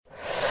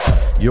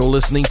You're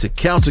listening to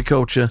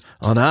Counterculture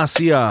on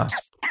RCR.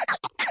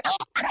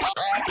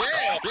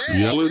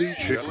 Reality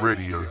Check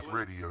Radio.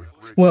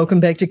 Welcome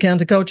back to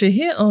Counterculture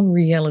here on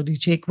Reality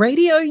Check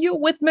Radio. You're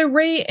with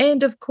Maree,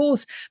 and of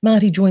course,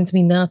 Marty joins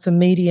me now for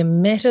Media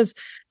Matters.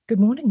 Good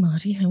morning,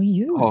 Marty. How are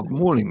you? Oh, good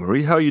morning,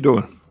 Maree. How are you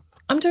doing?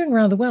 I'm doing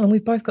rather well, and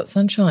we've both got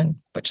sunshine,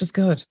 which is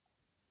good.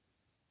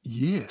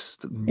 Yes.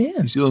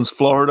 New Zealand's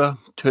Florida,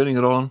 turning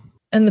it on.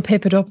 And the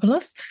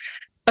Papadopoulos.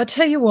 I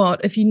tell you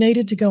what, if you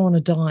needed to go on a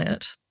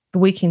diet, the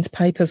weekend's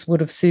papers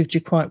would have served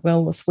you quite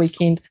well this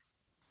weekend,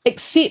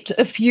 except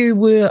if you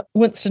were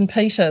Winston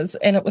Peters.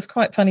 And it was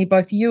quite funny,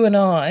 both you and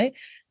I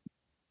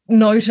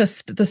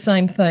noticed the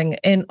same thing.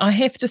 And I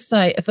have to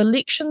say, if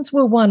elections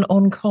were won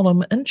on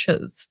column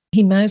inches,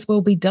 he may as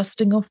well be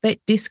dusting off that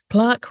desk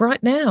plaque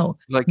right now.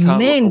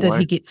 Man, did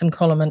he get some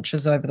column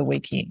inches over the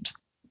weekend.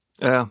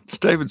 It's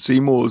David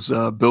Seymour's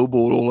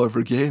billboard all over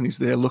again. He's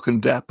there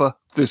looking dapper.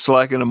 They're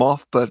slagging him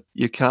off, but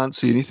you can't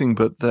see anything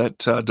but that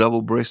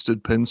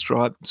double-breasted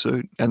pinstripe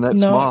suit and that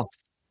smile.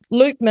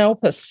 Luke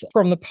Malpas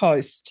from The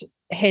Post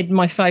had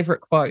my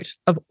favourite quote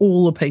of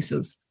all the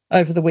pieces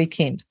over the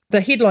weekend. The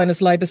headline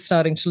is Labor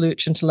starting to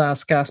lurch into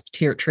last gasp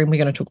territory, and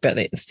we're going to talk about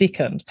that in a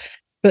second.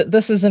 But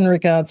this is in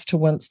regards to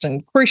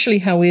Winston.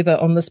 Crucially, however,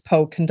 on this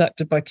poll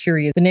conducted by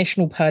Curia, the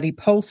National Party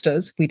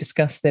pollsters, we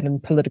discussed that in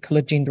Political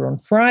Agenda on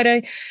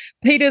Friday,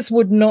 Peters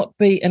would not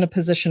be in a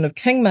position of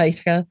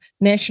kingmaker.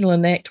 National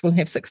and ACT will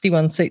have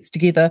 61 seats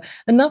together,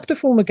 enough to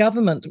form a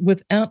government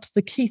without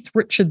the Keith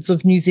Richards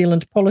of New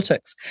Zealand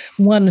politics,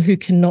 one who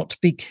cannot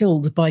be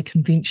killed by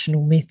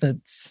conventional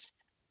methods.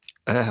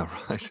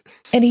 Right.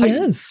 And he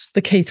is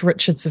the Keith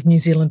Richards of New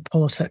Zealand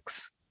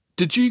politics.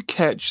 Did you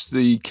catch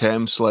the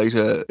Cam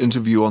Slater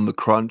interview on The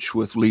Crunch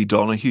with Lee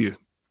Donahue?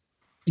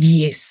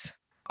 Yes.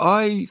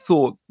 I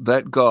thought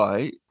that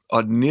guy,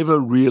 I'd never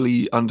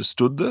really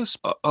understood this.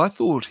 I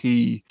thought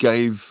he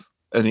gave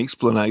an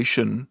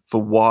explanation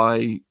for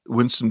why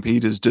Winston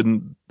Peters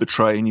didn't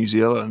betray New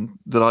Zealand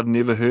that I'd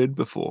never heard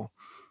before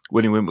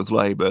when he went with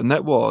Labour. And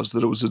that was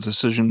that it was a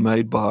decision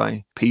made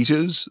by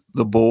Peters,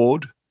 the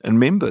board, and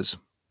members.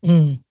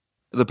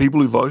 The people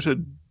who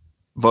voted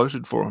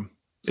for him.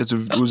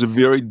 It was a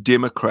very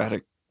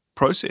democratic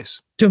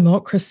process.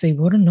 Democracy,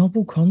 what a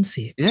novel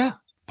concept. Yeah,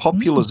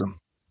 populism.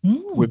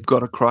 We've got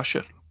to crush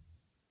it.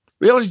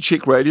 Reality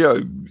Check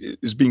Radio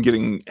has been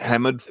getting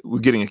hammered. We're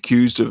getting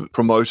accused of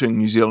promoting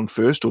New Zealand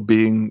First or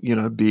being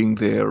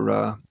their,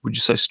 would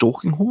you say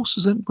stalking horse?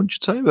 Is that what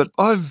you'd say? But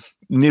I've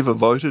never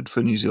voted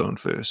for New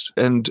Zealand First.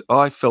 And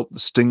I felt the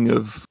sting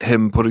of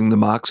him putting the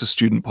Marxist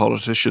student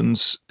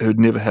politicians who'd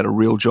never had a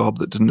real job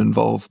that didn't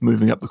involve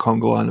moving up the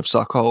conga line of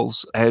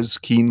suckholes as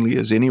keenly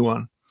as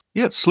anyone.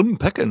 Yeah, it's slim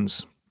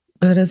pickings.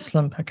 It is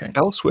slim pickings.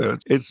 Elsewhere,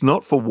 it's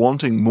not for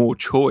wanting more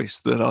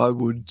choice that I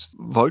would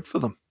vote for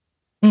them.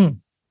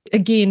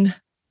 Again,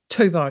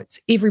 2 votes.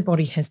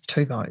 Everybody has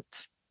 2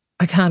 votes.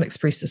 I can't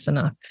express this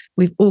enough.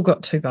 We've all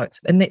got 2 votes.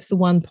 And that's the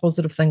one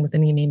positive thing with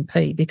an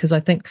MMP, because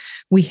I think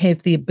we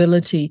have the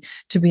ability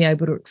to be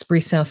able to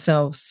express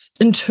ourselves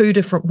in 2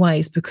 different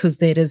ways because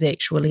that is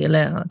actually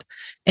allowed.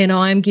 And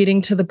I'm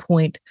getting to the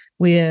point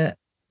where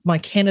my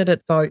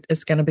candidate vote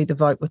is going to be the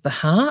vote with the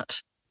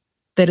heart.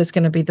 That is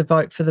going to be the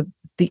vote for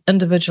the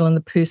individual and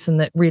the person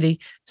that really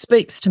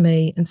speaks to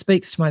me and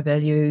speaks to my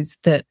values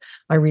that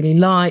I really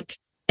like.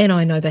 And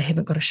I know they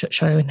haven't got a shit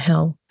show in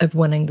hell of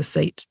winning the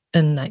seat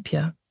in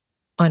Napier.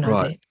 I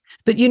know that.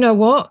 But you know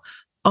what?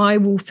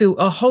 I'll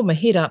hold my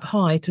head up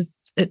high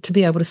to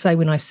be able to say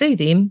when I see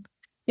them,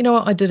 you know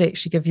what, I did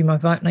actually give you my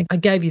vote, and I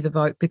gave you the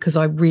vote because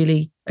I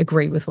really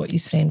agree with what you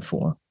stand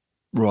for.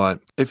 Right.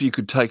 If you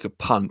could take a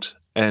punt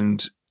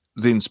and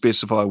then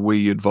specify where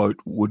your vote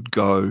would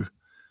go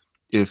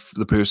if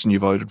the person you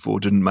voted for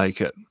didn't make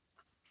it.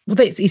 Well,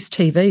 that's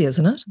STV,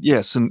 isn't it?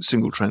 Yeah,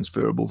 single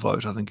transferable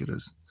vote, I think it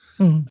is.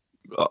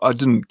 I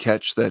didn't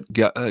catch that.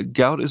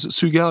 Gowdy, is it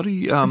Sue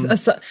Gowdy?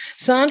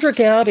 Sandra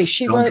Gowdy.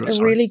 She wrote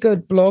a really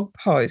good blog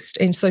post.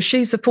 And so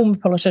she's a former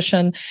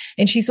politician,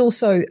 and she's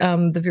also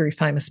the very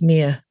famous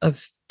mayor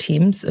of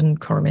Thames in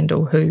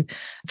Coromandel, who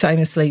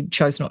famously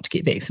chose not to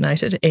get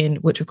vaccinated, and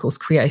which, of course,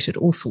 created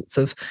all sorts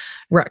of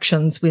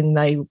ructions when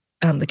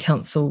the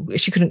council,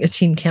 she couldn't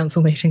attend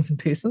council meetings in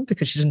person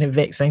because she didn't have a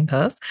vaccine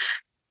pass.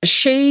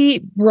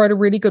 She wrote a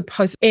really good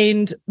post,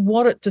 and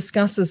what it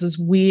discusses is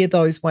where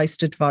those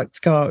wasted votes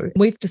go.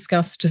 We've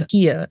discussed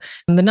here,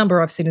 and the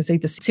number I've seen is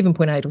either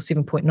 7.8 or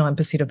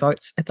 7.9% of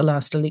votes at the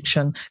last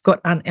election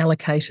got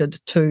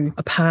unallocated to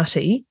a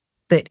party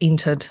that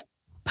entered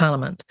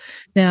Parliament.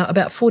 Now,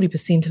 about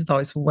 40% of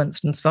those were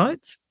Winston's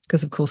votes,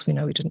 because of course we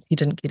know he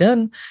didn't get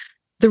in.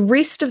 The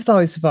rest of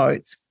those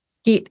votes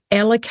get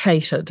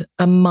allocated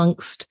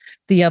amongst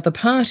the other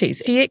parties.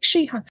 He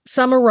actually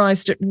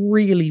summarised it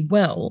really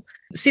well.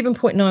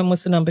 7.9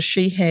 was the number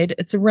she had.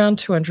 It's around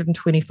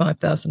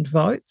 225,000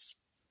 votes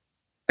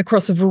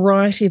across a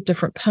variety of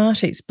different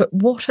parties. But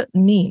what it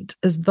meant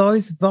is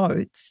those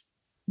votes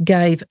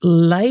gave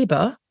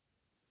Labour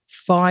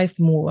 5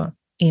 more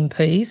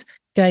MPs,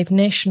 gave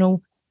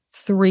National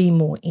 3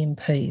 more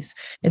MPs.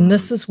 And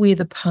this is where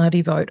the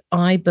party vote,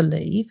 I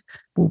believe,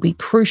 will be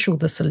crucial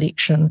this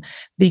election,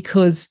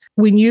 because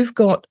when you've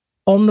got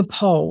on the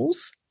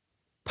polls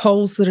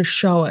that are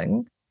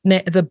showing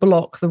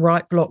the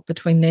right block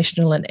between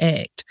National and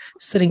ACT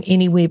sitting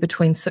anywhere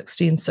between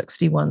 60 and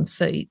 61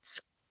 seats,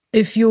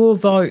 if your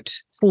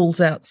vote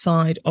falls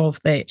outside of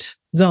that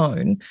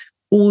zone,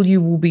 all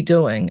you will be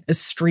doing is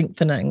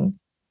strengthening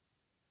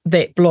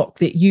that block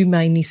that you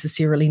may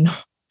necessarily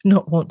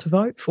not want to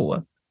vote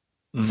for.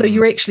 So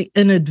you're actually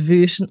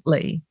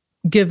inadvertently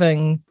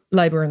giving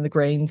Labour and the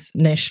Greens,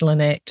 National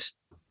and ACT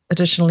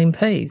additional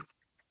MPs.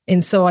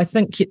 And so I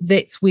think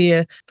that's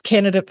where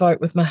candidate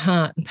vote with my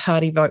heart and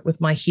party vote with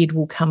my head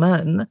will come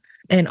in.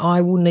 And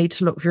I will need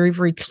to look very,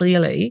 very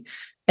clearly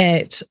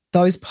at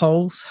those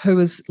polls, who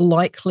is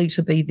likely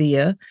to be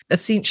there,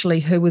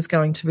 essentially who is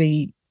going to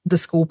be the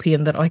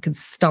scorpion that I could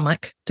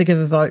stomach to give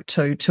a vote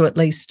to at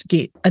least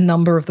get a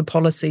number of the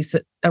policies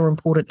that are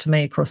important to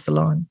me across the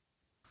line.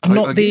 I'm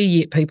not there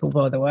yet, people,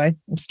 by the way.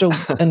 I'm still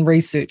in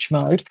research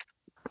mode.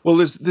 Well,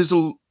 there's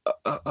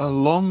a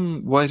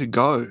long way to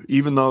go,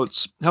 even though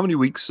it's, how many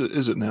weeks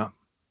is it now?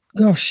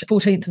 Gosh,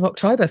 14th of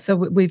October. So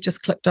we've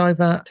just clicked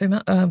over 2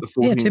 months.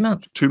 2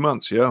 months. 2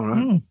 months, yeah,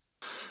 right.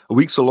 A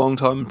week's a long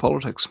time in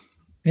politics.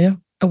 Yeah,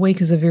 a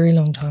week is a very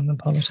long time in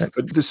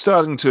politics. But they're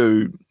starting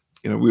to,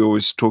 we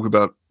always talk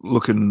about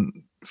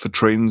looking for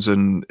trends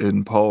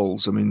in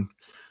polls. I mean,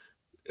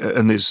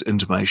 and there's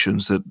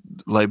intimations that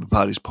Labour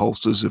Party's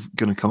pollsters are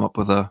going to come up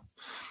with a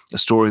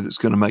story that's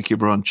going to make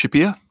everyone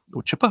chipper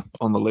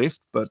on the left.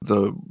 But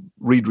the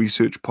Reid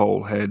Research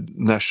poll had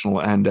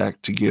National and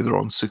ACT together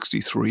on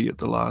 63 at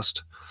the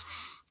last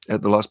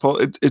poll.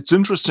 It's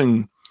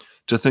interesting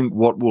to think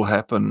what will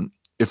happen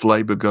if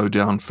Labour go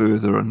down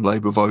further and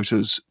Labour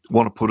voters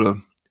want to put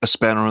a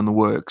spanner in the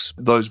works.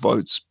 Those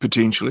votes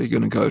potentially are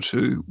going to go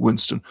to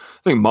Winston.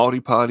 I think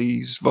Marty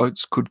Party's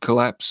votes could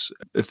collapse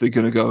if they're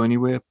going to go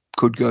anywhere,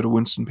 could go to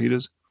Winston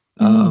Peters.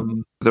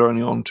 They're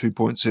only on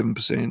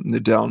 2.7% and they're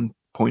down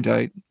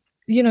 0.8%.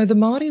 The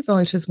Marty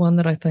vote is one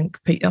that I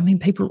think,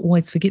 people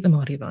always forget the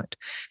Marty vote.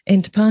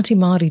 And Party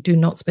Marty do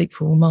not speak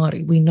for all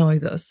Marty. We know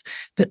this,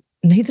 but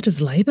neither does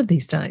Labour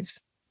these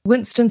days.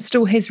 Winston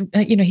still has,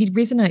 he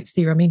resonates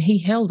there. I mean,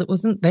 it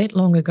wasn't that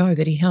long ago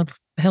that he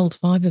held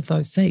 5 of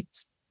those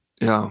seats.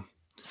 Yeah.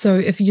 So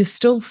if you're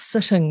still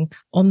sitting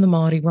on the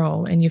Marty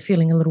roll and you're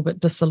feeling a little bit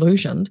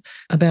disillusioned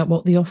about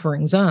what the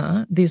offerings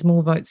are, there's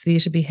more votes there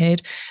to be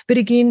had. But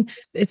again,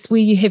 it's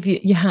where you have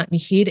your heart and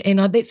your head. And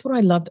that's what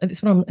I loved.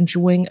 That's what I'm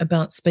enjoying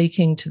about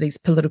speaking to these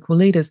political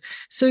leaders.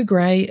 Sue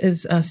Gray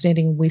is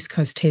standing in West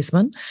Coast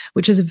Tasman,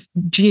 which is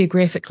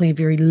geographically a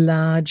very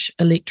large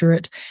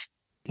electorate.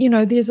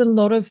 There's a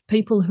lot of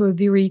people who are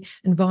very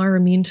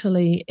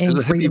environmentally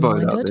and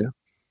freedom-minded.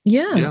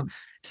 Yeah.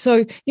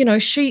 So,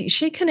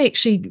 she can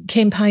actually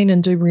campaign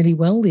and do really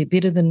well there,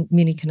 better than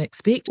many can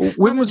expect. Well,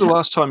 when was the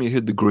last time you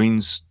heard the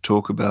Greens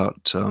talk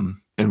about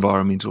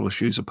environmental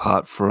issues,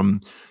 apart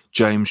from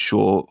James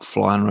Shaw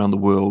flying around the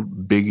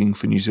world begging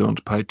for New Zealand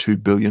to pay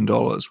 $2 billion,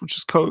 which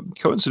is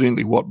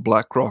coincidentally what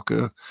BlackRock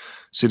are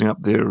setting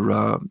up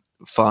their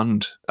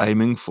fund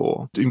aiming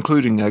for,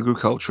 including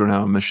agriculture and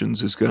our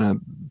emissions, is going to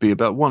be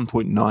about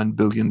 $1.9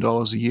 billion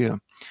a year.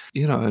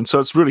 And so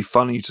it's really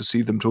funny to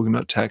see them talking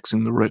about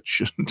taxing the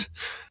rich,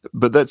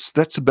 but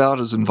that's about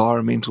as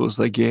environmental as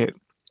they get.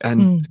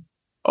 And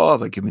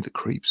they give me the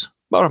creeps.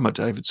 Marama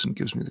Davidson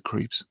gives me the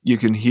creeps. You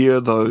can hear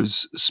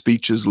those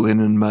speeches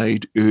Lenin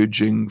made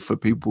urging for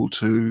people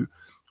to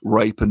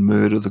rape and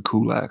murder the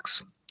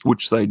kulaks,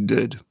 which they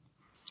did,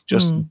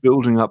 just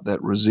building up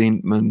that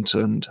resentment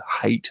and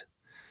hate.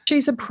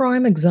 She's a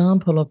prime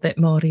example of that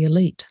Māori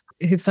elite.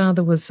 Her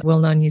father was a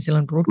well-known New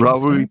Zealand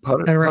broadcaster. Rawiri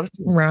Parakini.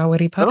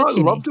 And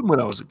I loved him when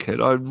I was a kid.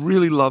 I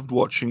really loved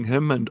watching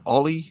him and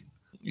Ollie.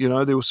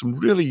 There were some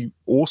really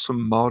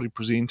awesome Māori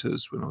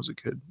presenters when I was a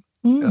kid.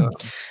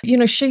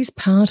 She's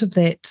part of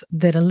that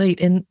elite,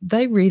 and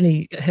they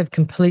really have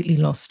completely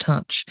lost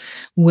touch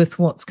with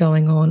what's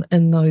going on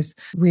in those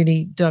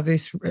really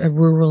diverse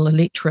rural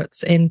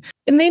electorates. And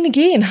then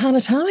again, Hana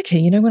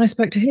Tamaki, when I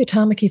spoke to her,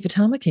 Tamaki for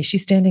Tamaki,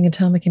 she's standing in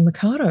Tamaki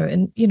Makaurau,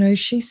 and,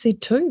 she said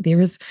too,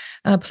 there is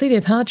plenty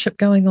of hardship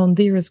going on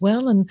there as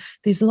well, and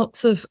there's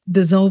lots of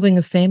dissolving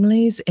of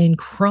families, and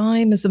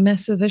crime is a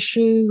massive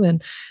issue,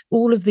 and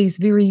all of these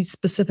very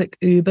specific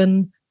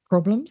urban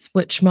problems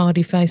which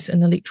Māori face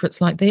in electorates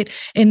like that.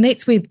 And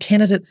that's where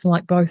candidates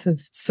like both of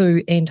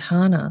Sue and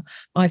Hana,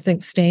 I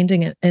think,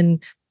 standing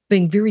and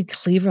being very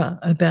clever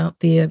about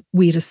their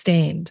where to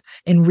stand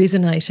and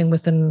resonating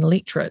within an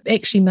electorate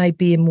actually may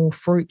bear more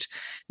fruit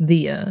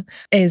there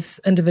as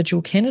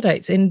individual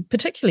candidates. And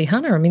particularly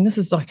Hana, I mean, this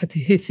is like her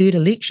 3rd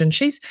election.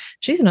 She's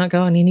not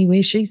going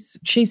anywhere.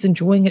 She's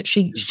enjoying it.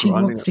 She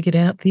wants to get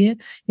out there.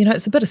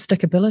 It's a bit of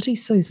stickability.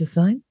 Sue's the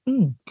same.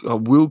 I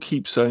will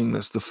keep saying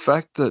this. The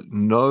fact that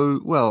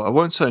I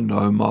won't say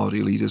no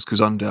Māori leaders,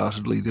 because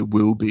undoubtedly there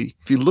will be.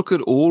 If you look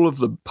at all of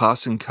the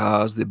passing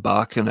cars they're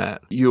barking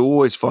at, you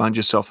always find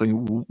yourself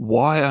thinking,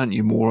 why aren't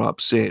you more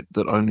upset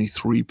that only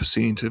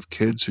 3% of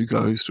kids who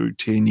go through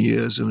 10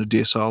 years in a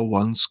decile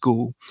 1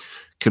 school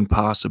can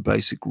pass a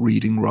basic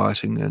reading,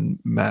 writing, and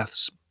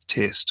maths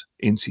test,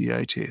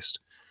 NCEA test?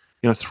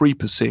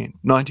 3%,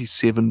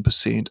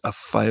 97% are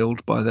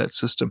failed by that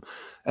system.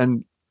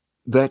 And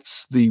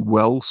that's the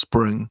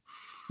wellspring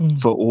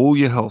for all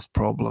your health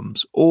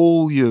problems,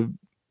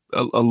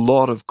 a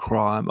lot of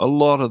crime, a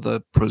lot of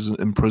the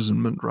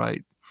imprisonment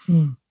rate.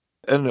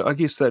 And I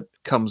guess that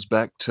comes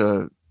back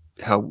to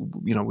how,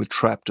 we're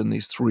trapped in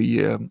these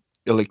 3-year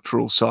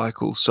electoral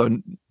cycles. So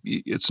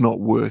it's not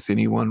worth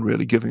anyone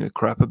really giving a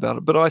crap about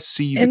it. But I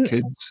see the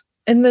kids.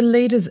 And the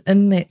leaders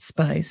in that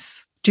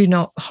space do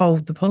not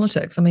hold the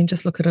politics. I mean,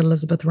 just look at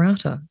Elizabeth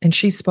Rata, and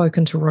she's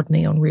spoken to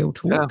Rodney on Real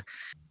Talk. Yeah.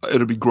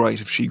 It'd be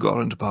great if she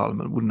got into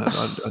Parliament, wouldn't it?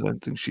 I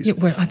don't think she's. Yeah,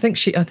 well, I think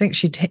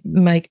she'd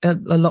make a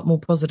lot more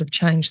positive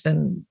change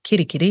than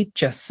Kitty.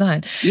 Just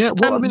saying. Yeah,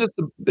 well, I mean,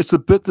 it's the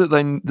bit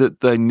that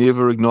they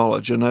never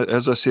acknowledge. And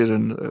as I said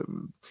in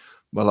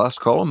my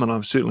last column, and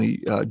I'm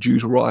certainly due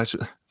to write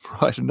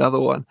another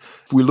one.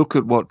 If we look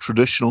at what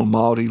traditional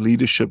Māori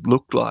leadership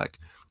looked like,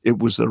 it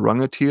was the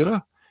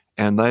rangatira,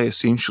 and they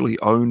essentially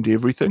owned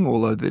everything,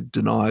 although they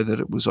deny that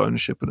it was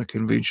ownership in a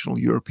conventional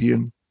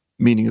European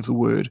meaning of the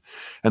word.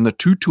 And the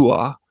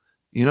tutua,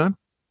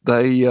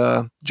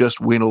 they just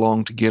went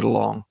along to get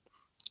along.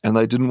 And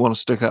they didn't want to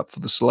stick up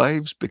for the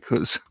slaves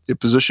because their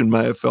position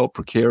may have felt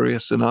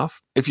precarious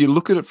enough. If you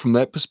look at it from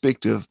that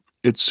perspective,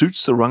 it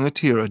suits the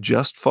rangatira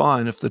just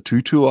fine if the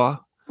tutua,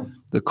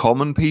 the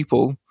common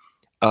people,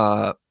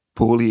 are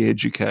poorly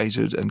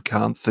educated and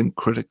can't think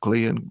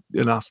critically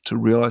enough to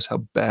realise how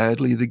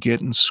badly they're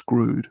getting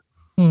screwed.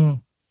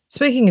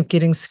 Speaking of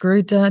getting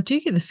screwed, do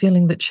you get the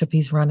feeling that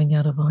Chippy's running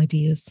out of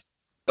ideas?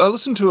 I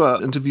listened to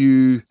an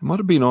interview, it might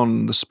have been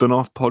on the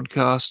Spin-Off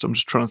podcast. I'm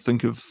just trying to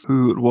think of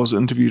who it was that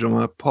interviewed him.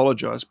 I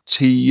apologise.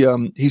 He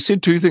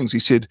said 2 things. He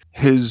said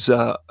his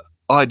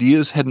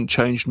ideas hadn't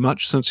changed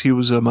much since he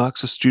was a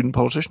Marxist student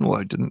politician. Well,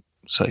 he didn't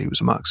say he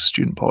was a Marxist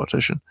student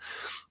politician.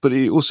 But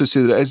he also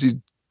said that as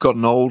he'd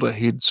gotten older,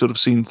 he'd sort of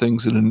seen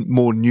things in a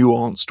more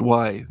nuanced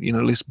way,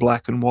 less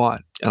black and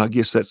white. And I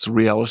guess that's the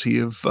reality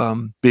of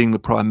being the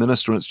Prime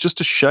Minister. And it's just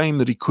a shame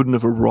that he couldn't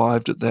have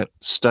arrived at that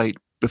state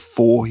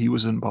before he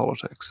was in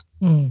politics.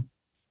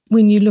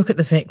 When you look at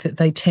the fact that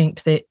they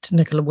tanked that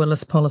Nicola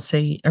Willis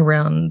policy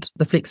around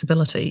the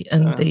flexibility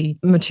and the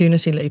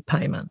maternity leave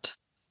payment.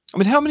 I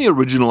mean, how many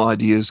original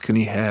ideas can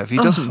he have? He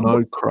doesn't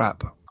know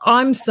crap.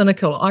 I'm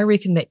cynical. I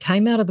reckon that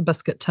came out of the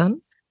biscuit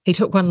tin. He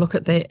took one look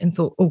at that and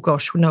thought, oh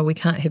gosh, no, we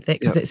can't have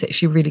that because that's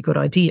actually a really good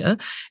idea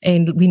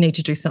and we need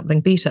to do something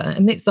better.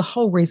 And that's the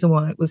whole reason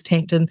why it was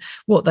tanked. And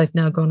what they've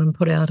now gone and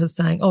put out is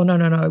saying, oh,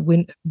 no,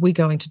 we're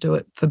going to do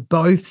it for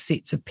both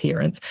sets of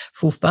parents,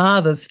 for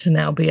fathers to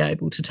now be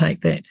able to take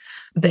that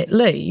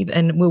leave,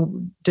 and we'll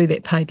do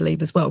that paid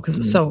leave as well because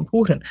it's so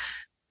important.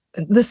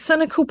 The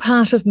cynical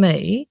part of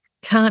me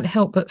can't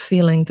help but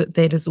feeling that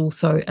is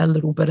also a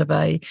little bit of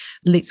a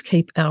let's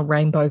keep our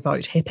rainbow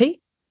vote happy.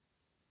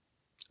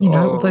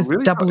 All those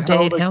really? double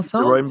dad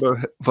households. The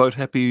rainbow vote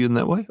happy in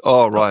that way?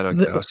 Oh, right.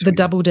 Okay. The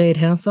double dad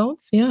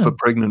households, yeah. For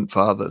pregnant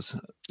fathers.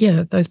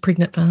 Yeah, those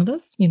pregnant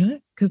fathers,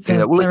 because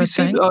well, he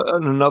said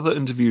in another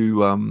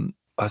interview,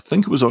 I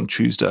think it was on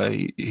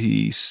Tuesday,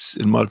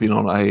 it might have been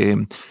on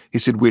AM, he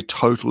said, we're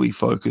totally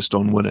focused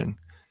on winning.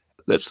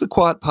 That's the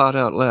quiet part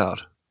out loud.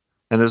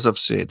 And as I've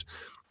said,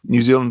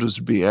 New Zealanders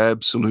would be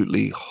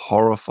absolutely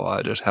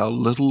horrified at how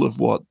little of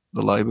what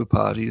the Labour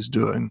Party is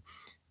doing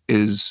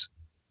is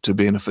to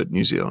benefit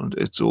New Zealand.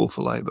 It's all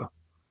for Labour.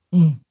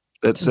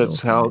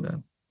 That's how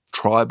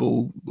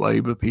tribal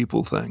Labour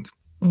people think.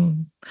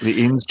 The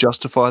ends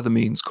justify the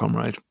means,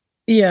 comrade.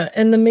 Yeah,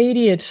 and the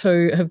media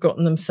too have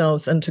gotten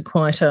themselves into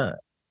quite a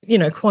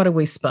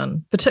wee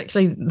spin,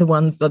 particularly the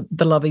ones that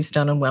the lovies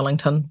done in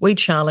Wellington.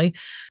 Charlie.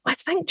 I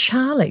think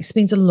Charlie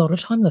spends a lot of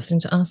time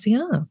listening to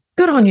RCR.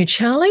 Good on you,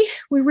 Charlie.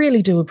 We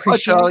really do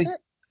appreciate Charlie. it.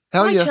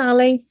 How are you? Hi,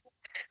 Charlie.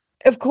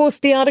 Of course,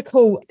 the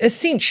article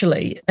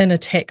essentially an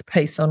attack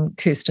piece on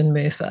Kirsten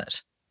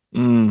Murfitt.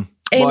 And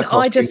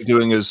I just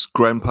doing his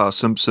Grandpa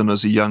Simpson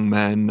as a young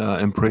man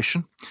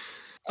impression.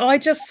 I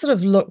just sort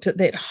of looked at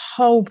that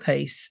whole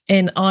piece,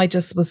 and I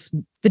just was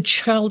the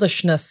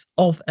childishness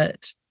of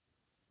it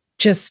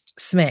just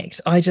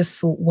smacked. I just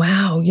thought,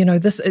 wow,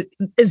 this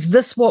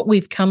is what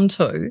we've come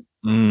to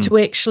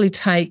actually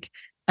take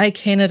a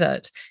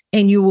candidate,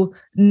 and you're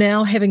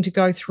now having to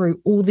go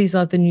through all these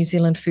other New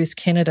Zealand First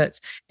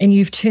candidates, and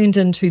you've turned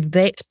into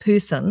that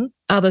person,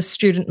 other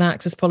student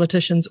Marxist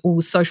politicians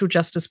or social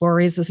justice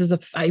warriors. This is a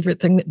favourite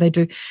thing that they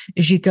do,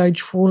 is you go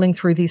trawling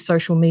through these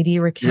social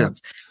media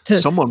accounts.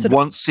 Someone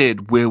once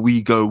said, where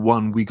we go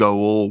one, we go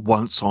all,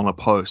 once on a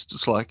post.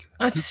 It's like,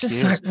 it's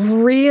just like,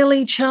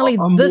 really, Charlie,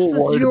 this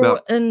is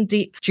your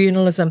in-depth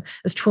journalism,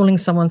 is trawling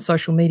someone's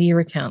social media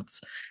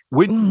accounts.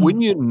 When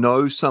you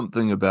know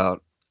something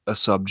about a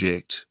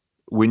subject,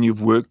 when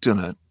you've worked in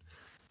it,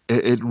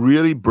 it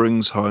really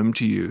brings home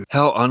to you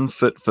how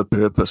unfit for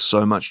purpose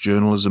so much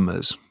journalism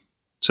is.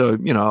 So,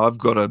 I've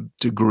got a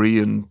degree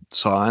in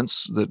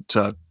science that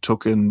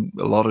took in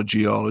a lot of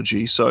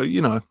geology. So,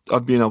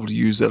 I've been able to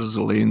use that as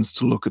a lens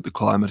to look at the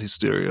climate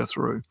hysteria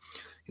through.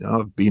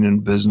 I've been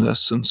in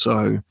business, and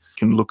so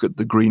can look at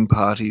the Green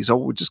parties. Oh,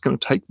 we're just going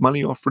to take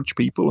money off rich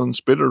people and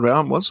spread it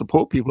around. Once the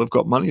poor people have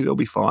got money, they'll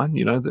be fine.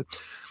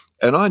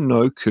 And I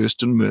know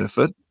Kirsten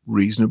Murfitt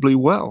reasonably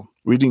well,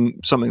 reading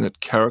something that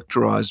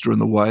characterized her in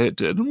the way it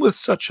did, and with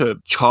such a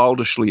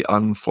childishly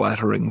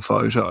unflattering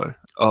photo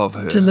of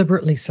her.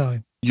 Deliberately so.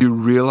 You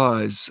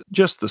realize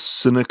just the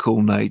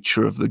cynical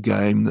nature of the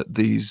game that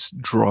these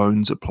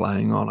drones are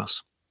playing on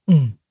us.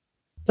 Mm.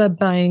 They're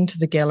baying to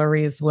the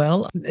gallery as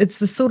well. It's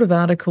the sort of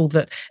article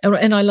that,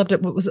 and I loved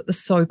it, what was it, the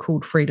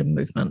so-called freedom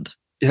movement?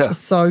 Yeah. The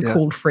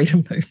so-called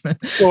freedom movement.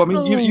 Well, I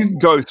mean, you can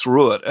go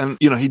through it, and,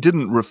 he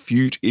didn't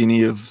refute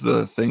any of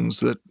the things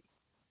that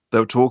they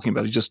were talking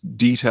about. He just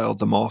detailed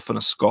them off in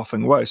a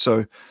scoffing way.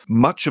 So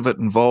much of it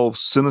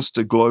involves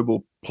sinister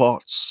global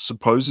plots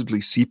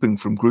supposedly seeping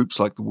from groups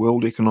like the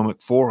World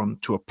Economic Forum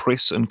to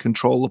oppress and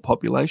control the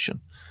population.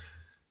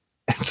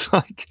 It's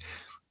like,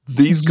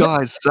 these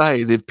guys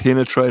say they've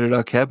penetrated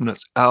our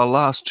cabinets. Our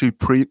last two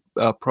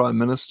prime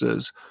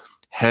ministers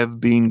have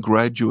been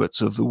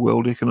graduates of the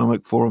World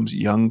Economic Forum's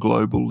Young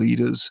Global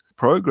Leaders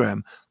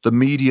program. The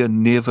media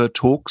never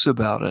talks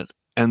about it,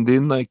 and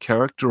then they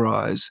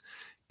characterize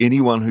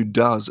anyone who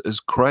does as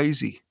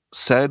crazy.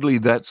 Sadly,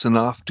 that's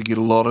enough to get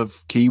a lot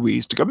of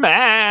Kiwis to go,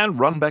 man,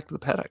 run back to the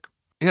paddock.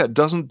 Yeah, it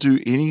doesn't do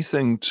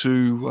anything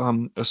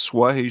to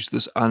assuage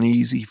this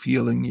uneasy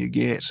feeling you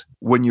get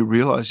when you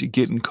realize you're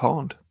getting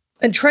conned.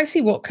 And Tracy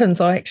Watkins,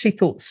 I actually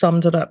thought,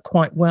 summed it up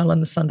quite well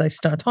in the Sunday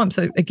Star Times.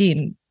 So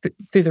again,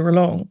 further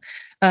along,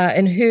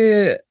 and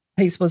her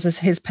piece was,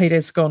 has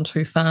Peter's gone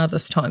too far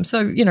this time?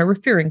 So,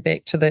 referring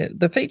back to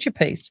the feature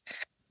piece,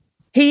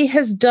 he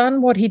has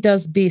done what he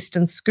does best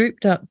and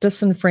scooped up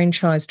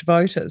disenfranchised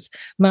voters,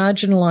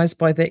 marginalised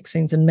by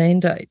vaccines and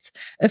mandates.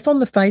 If on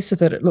the face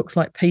of it, it looks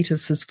like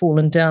Peters has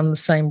fallen down the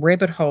same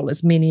rabbit hole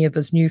as many of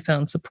his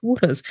newfound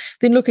supporters,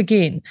 then look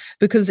again,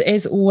 because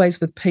as always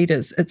with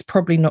Peters, it's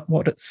probably not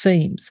what it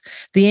seems.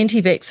 The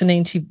anti-vax and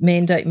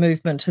anti-mandate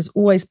movement has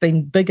always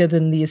been bigger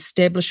than the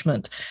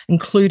establishment,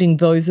 including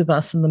those of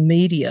us in the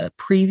media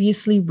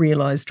previously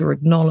realised or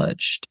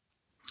acknowledged.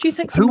 Do you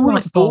think who would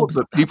have thought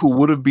that people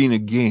would have been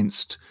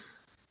against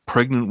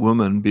pregnant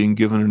women being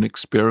given an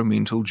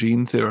experimental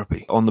gene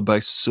therapy on the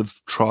basis of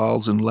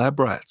trials in lab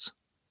rats?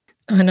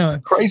 I know.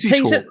 Crazy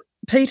talk.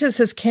 Peters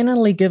has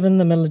cannily given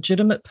them a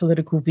legitimate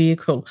political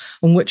vehicle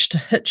on which to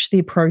hitch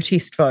their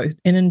protest vote,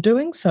 and in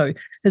doing so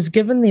has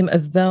given them a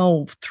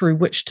valve through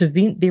which to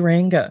vent their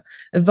anger.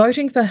 If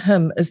voting for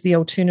him is the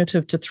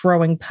alternative to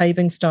throwing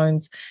paving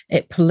stones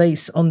at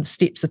police on the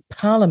steps of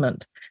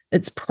Parliament,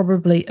 it's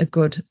probably a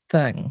good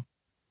thing.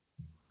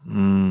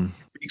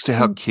 Speaks to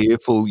how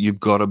careful you've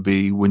got to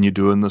be when you're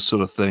doing this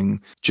sort of thing,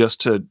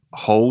 just to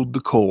hold the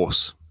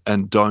course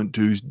and don't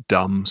do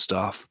dumb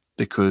stuff,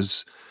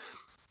 because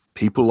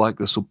people like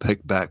this will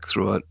pick back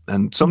through it.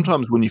 And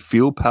sometimes when you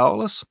feel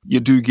powerless, you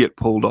do get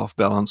pulled off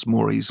balance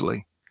more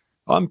easily.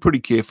 I'm pretty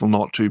careful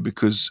not to,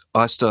 because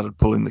I started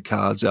pulling the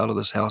cards out of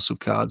this house of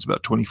cards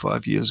about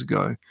 25 years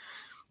ago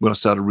when I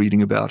started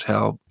reading about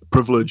how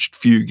privileged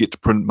few get to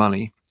print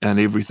money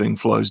and everything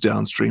flows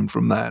downstream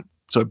from that.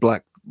 So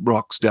black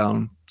rocks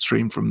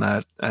downstream from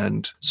that,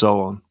 and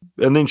so on.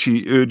 And then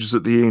she urges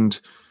at the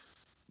end,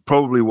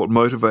 probably what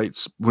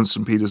motivates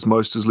Winston Peters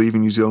most is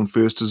leaving New Zealand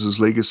First as his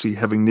legacy,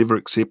 having never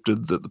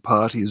accepted that the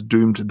party is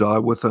doomed to die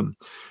with him,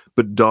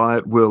 but die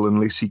at will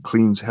unless he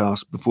cleans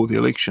house before the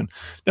election.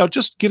 Now,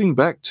 just getting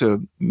back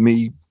to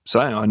me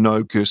saying I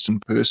know Kirsten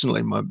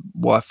personally, my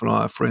wife and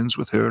I are friends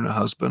with her and her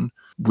husband.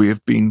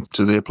 We've been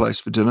to their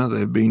place for dinner.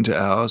 They've been to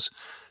ours.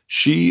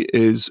 She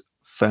is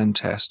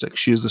fantastic.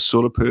 She is the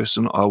sort of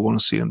person I want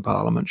to see in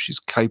Parliament. She's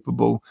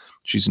capable,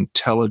 she's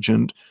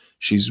intelligent,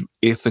 she's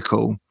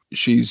ethical,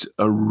 she's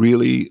a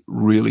really,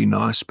 really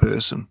nice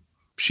person.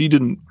 She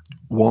didn't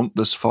want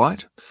this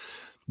fight,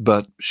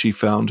 but she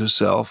found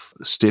herself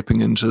stepping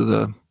into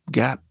the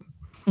gap.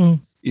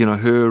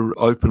 Her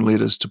open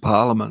letters to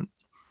Parliament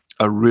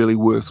are really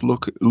worth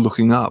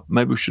looking up.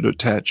 Maybe we should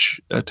attach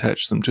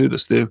them to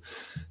this. They're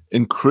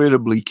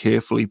incredibly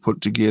carefully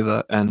put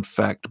together and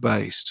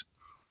fact-based.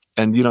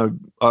 And,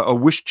 I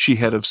wished she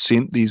had have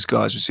sent these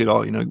guys who said,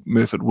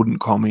 Murfitt wouldn't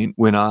comment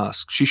when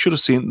asked. She should have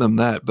sent them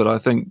that, but I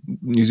think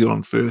New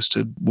Zealand First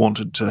had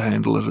wanted to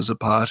handle it as a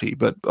party.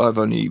 But I've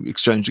only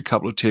exchanged a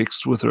couple of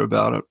texts with her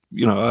about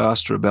it. I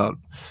asked her about,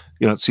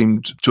 it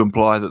seemed to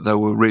imply that they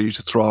were ready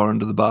to throw her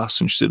under the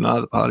bus. And she said, no,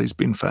 the party's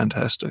been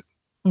fantastic.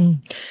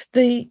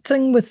 The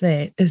thing with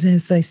that is,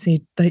 as they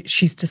said,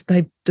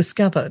 they've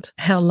discovered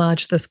how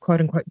large this quote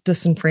unquote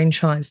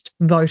disenfranchised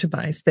voter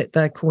base that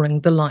they're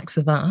calling the likes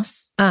of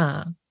us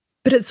are.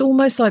 But it's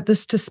almost like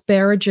this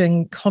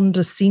disparaging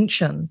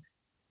condescension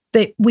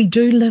that we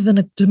do live in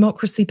a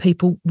democracy,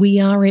 people. We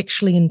are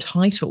actually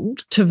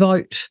entitled to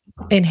vote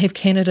and have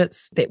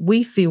candidates that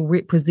we feel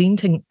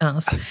representing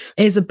us,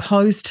 as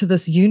opposed to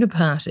this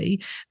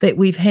uniparty that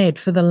we've had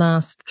for the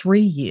last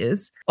 3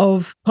 years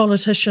of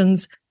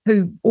politicians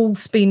who all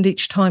spend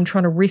each time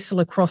trying to wrestle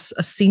across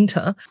a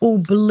centre, all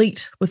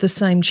bleat with the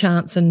same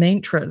chants and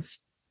mantras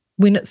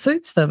when it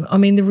suits them. I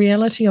mean, the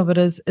reality of it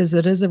is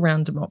it is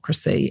around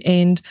democracy.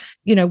 And,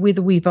 you know,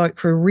 whether we vote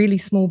for a really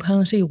small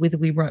party or whether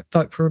we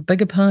vote for a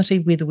bigger party,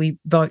 whether we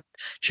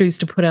choose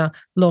to put our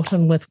lot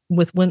in with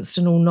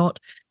Winston or not,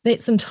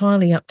 that's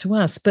entirely up to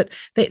us. But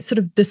that sort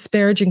of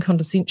disparaging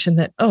condescension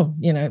that,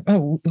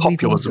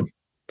 populism.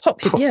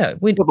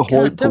 We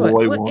can't do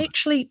it. Well,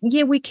 actually,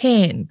 yeah, we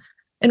can.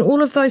 And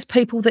all of those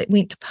people that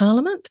went to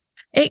Parliament,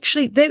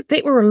 actually, there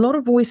were a lot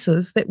of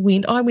voices that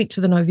went. I went to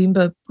the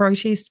November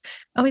protest.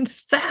 I mean,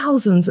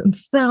 thousands and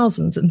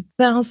thousands and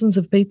thousands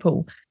of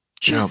people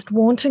just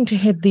wanting to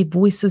have their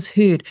voices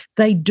heard.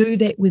 They do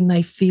that when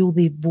they feel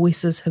their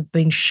voices have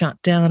been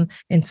shut down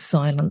and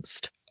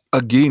silenced.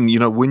 Again, you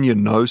know, when you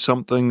know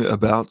something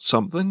about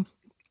something,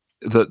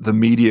 the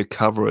media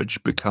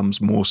coverage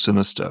becomes more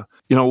sinister.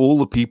 You know, all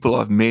the people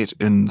I've met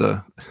in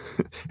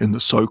the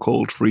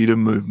so-called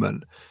freedom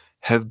movement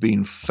have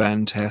been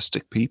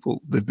fantastic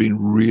people. They've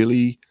been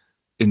really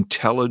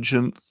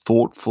intelligent,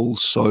 thoughtful,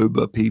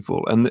 sober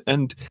people. And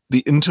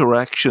the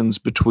interactions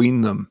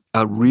between them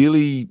are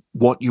really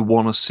what you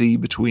want to see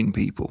between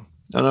people.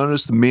 I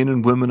notice the men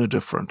and women are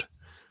different.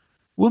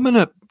 Women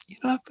are, you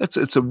know,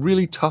 it's a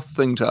really tough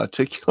thing to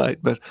articulate,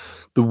 but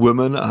the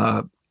women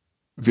are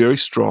very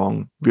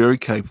strong, very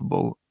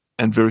capable,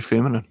 and very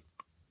feminine.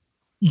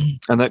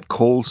 And that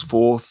calls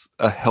forth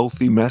a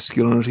healthy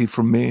masculinity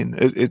from men.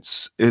 It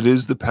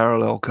is the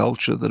parallel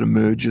culture that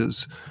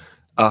emerges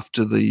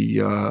after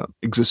the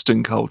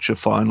existing culture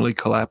finally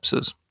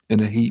collapses in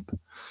a heap.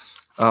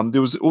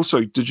 There was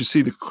also, did you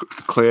see the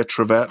Claire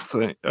Trevat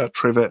thing?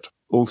 Trevat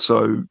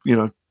also, you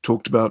know,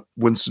 talked about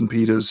Winston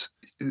Peters.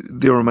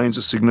 There remains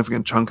a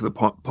significant chunk of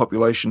the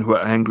population who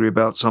are angry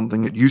about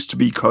something. It used to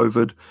be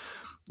COVID.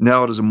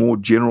 Now it is a more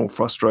general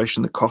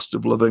frustration, the cost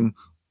of living,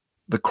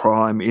 the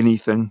crime,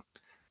 anything.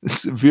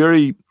 It's a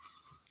very,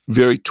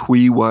 very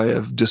twee way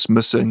of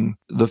dismissing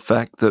the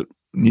fact that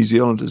New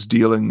Zealand is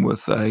dealing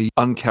with a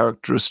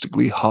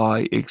uncharacteristically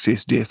high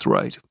excess death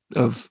rate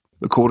of,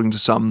 according to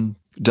some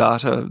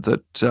data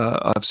that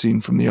I've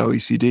seen from the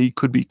OECD,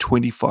 could be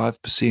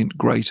 25%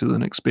 greater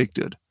than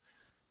expected.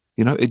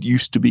 You know, it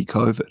used to be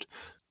COVID.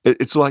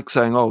 It's like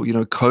saying, oh, you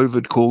know,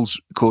 COVID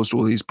caused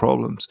all these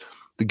problems.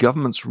 The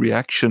government's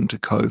reaction to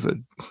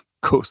COVID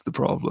caused the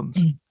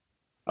problems.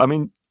 I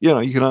mean, you know,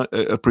 you can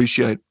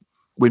appreciate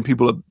when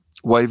people are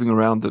waving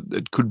around that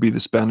it could be the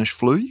Spanish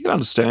flu, you can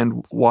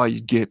understand why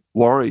you get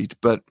worried,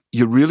 but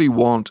you really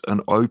want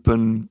an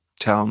open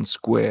town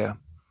square,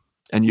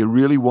 and you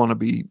really want to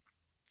be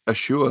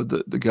assured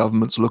that the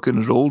government's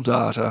looking at all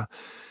data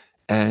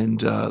and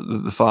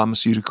the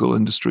pharmaceutical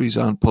industries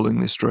aren't pulling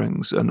their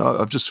strings. And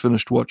I've just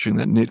finished watching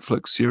that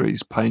Netflix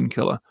series,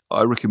 Painkiller.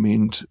 I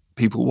recommend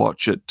people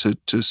watch it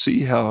to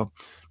see how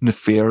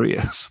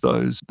nefarious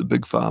the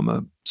big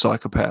pharma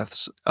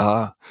psychopaths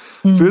are.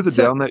 Further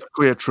down that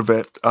Claire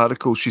Trevat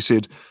article, she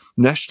said,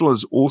 National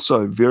has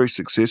also very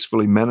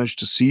successfully managed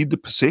to seed the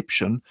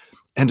perception,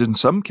 and in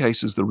some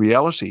cases the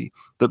reality,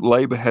 that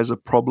Labour has a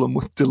problem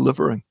with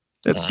delivering.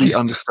 That's the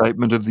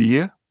understatement of the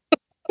year.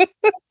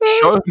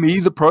 Show me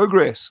the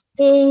progress.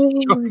 Show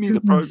me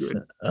the progress.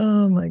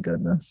 Oh, my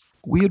goodness.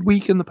 Weird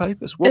week in the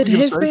papers. It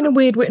has been a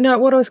weird week. No,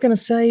 what I was going to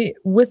say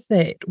with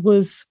that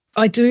was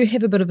I do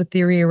have a bit of a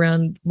theory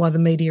around why the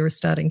media is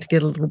starting to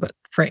get a little bit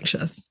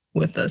fractious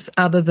with this,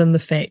 other than the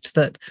fact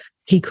that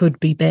he could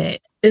be bad.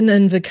 In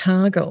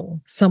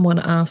Invercargill, someone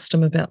asked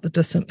him about the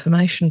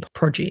disinformation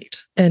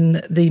project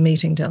in the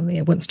meeting down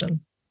there, Winston.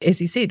 As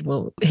he said,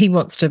 well, he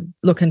wants to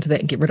look into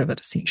that and get rid of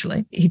it,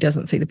 essentially. He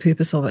doesn't see the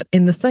purpose of it.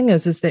 And the thing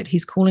is that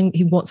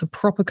he wants a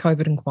proper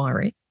COVID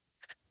inquiry.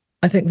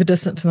 I think the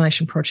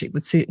disinformation project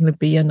would certainly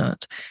be in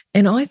it.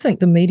 And I think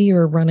the media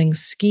are running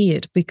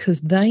scared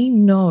because they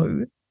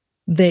know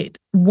that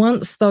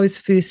once those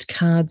first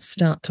cards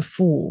start to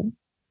fall,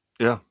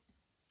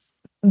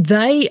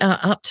 they are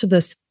up to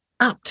their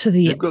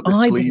They've got their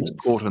eyeballs. sleeves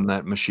caught in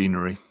that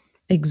machinery.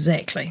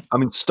 Exactly. I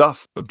mean,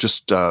 I've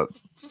just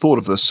thought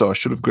of this, so I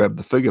should have grabbed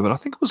the figure, but I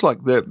think it was like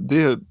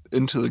they're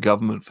into the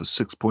government for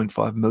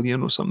 6.5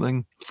 million or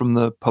something from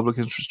the Public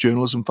Interest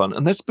Journalism Fund.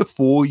 And that's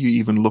before you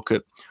even look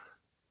at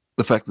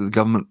the fact that the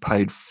government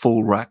paid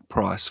full rack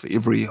price for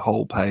every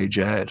whole page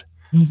ad.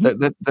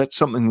 That's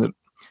something that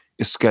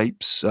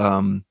escapes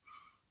the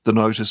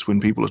notice when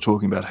people are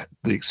talking about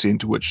the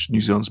extent to which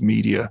New Zealand's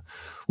media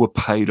were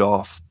paid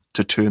off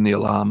to turn the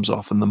alarms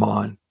off in the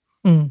mine.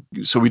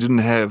 So we didn't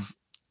have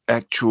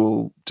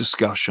actual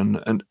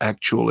discussion and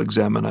actual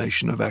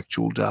examination of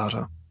actual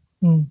data.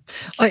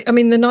 I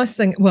mean, the nice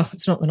thing, well,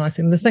 it's not the nice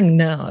thing. The thing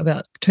now,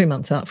 about 2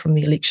 months out from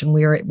the election,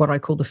 we're at what I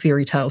call the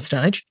fairy tale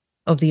stage.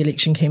 of the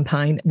election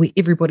campaign, where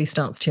everybody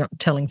starts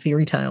telling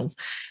fairy tales.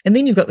 And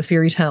then you've got the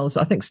fairy tales.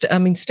 I think,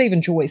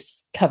 Stephen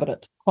Joyce covered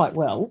it quite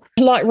well.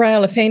 Light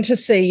rail, a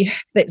fantasy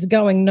that's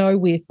going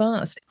nowhere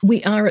fast.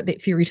 We are at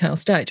that fairy tale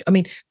stage. I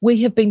mean,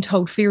 we have been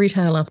told fairy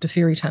tale after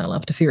fairy tale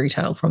after fairy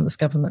tale from this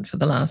government for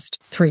the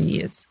last 3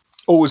 years.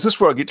 Oh, is this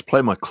where I get to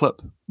play my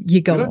clip?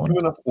 You go on. We don't do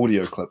enough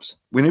audio clips.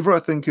 Whenever I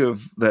think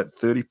of that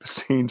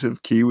 30%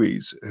 of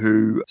Kiwis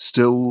who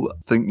still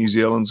think New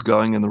Zealand's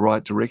going in the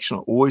right direction, I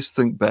always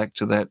think back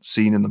to that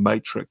scene in The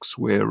Matrix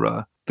where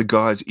the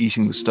guy's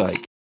eating the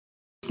steak.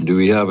 Do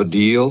we have a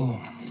deal,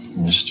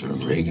 Mr.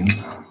 Reagan?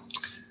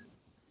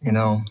 You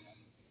know,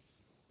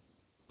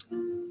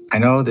 I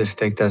know this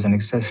steak doesn't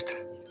exist.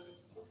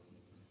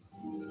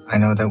 I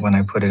know that when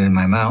I put it in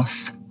my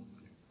mouth,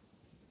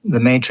 the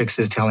Matrix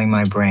is telling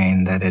my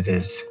brain that it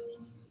is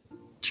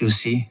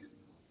juicy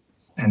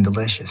and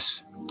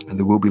delicious. And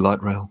there will be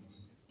light rail.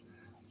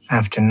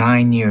 After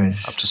 9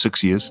 years. Up to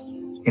 6 years.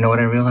 You know what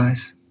I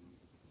realize?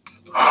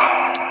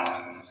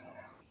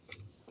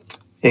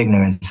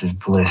 Ignorance is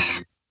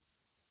bliss.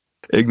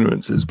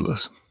 Ignorance is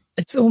bliss.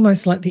 It's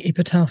almost like the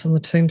epitaph on the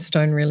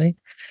tombstone, really.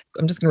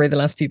 I'm just going to read the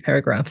last few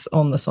paragraphs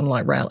on this on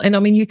light rail. And I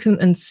mean, you can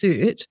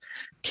insert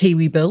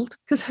Kiwi Build,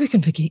 because who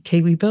can forget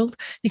Kiwi Build?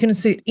 You can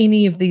insert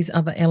any of these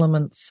other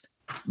elements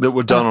that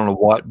were done on a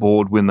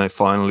whiteboard when they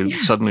finally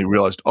suddenly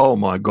realized, oh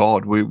my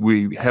God,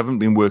 we haven't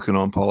been working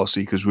on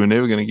policy because we're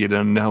never going to get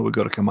in. Now we've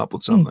got to come up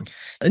with something.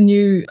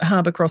 New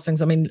harbour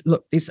crossings. I mean,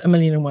 look, there's a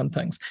million and one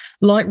things.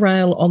 Light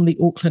rail on the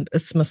Auckland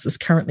Isthmus is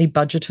currently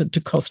budgeted to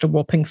cost a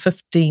whopping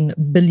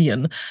 $15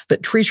 billion,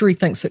 but Treasury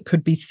thinks it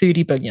could be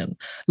 $30 billion.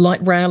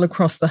 Light rail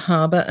across the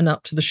harbour and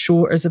up to the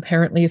shore is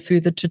apparently a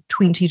further to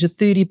 $20 to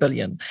 $30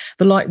 billion.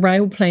 The light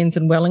rail plans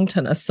in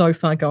Wellington are so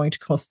far going to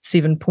cost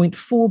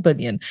 $7.4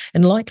 billion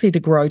and likely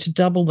to grow to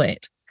double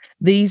that.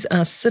 These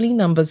are silly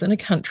numbers in a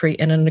country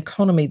and an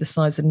economy the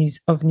size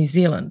of New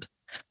Zealand.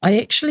 I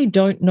actually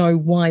don't know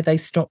why they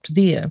stopped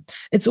there.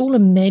 It's all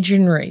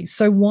imaginary.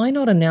 So why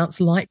not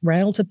announce light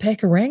rail to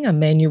Pakuranga,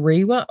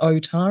 Manurewa,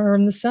 Otara,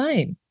 and the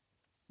same?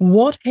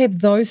 What have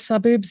those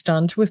suburbs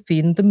done to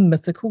offend the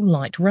mythical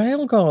light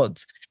rail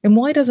gods? And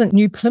why doesn't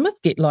New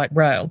Plymouth get light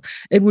rail?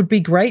 It would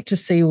be great to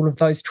see all of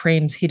those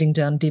trams heading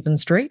down Devon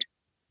Street.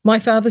 My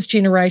father's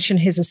generation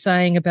has a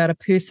saying about a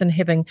person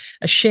having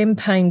a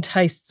champagne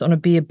tastes on a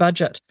beer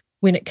budget.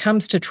 When it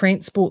comes to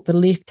transport, the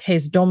left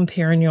has Dom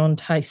Perignon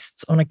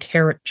tastes on a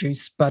carrot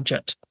juice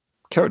budget.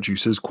 Carrot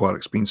juice is quite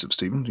expensive,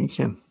 Stephen. You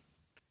can.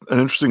 An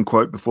interesting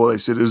quote before they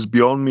said, it is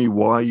beyond me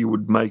why you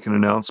would make an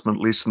announcement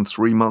less than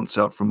 3 months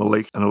out from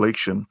an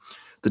election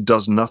that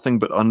does nothing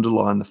but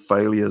underline the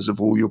failures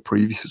of all your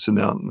previous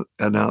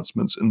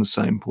announcements in the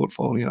same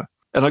portfolio.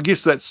 And I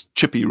guess that's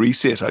Chippy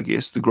Reset, I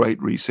guess, the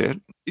great reset.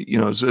 You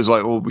know, it's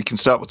like, well, we can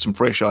start with some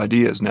fresh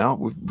ideas now.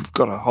 We've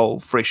got a whole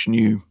fresh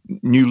new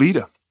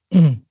leader.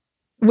 Mm.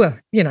 Well,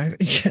 you know,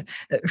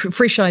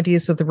 fresh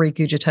ideas with the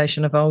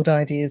regurgitation of old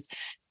ideas.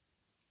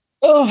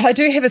 Oh, I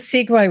do have a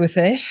segue with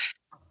that.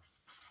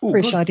 Ooh,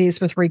 fresh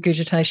ideas with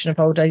regurgitation of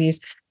old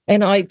ideas.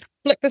 And I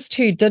flicked this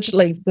to you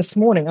digitally this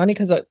morning, only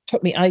because it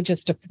took me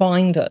ages to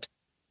find it.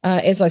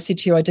 As I said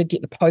to you, I did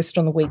get the post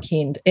on the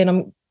weekend.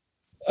 And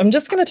I'm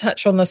just going to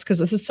touch on this because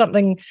this is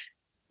something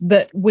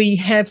that we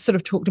have sort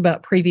of talked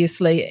about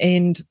previously,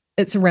 and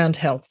it's around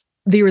health.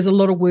 There is a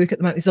lot of work at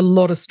the moment. There's a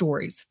lot of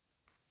stories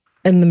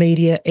in the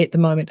media at the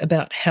moment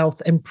about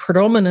health, and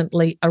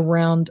predominantly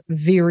around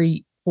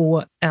very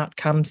poor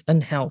outcomes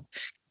in health.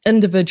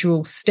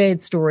 Individual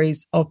sad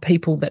stories of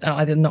people that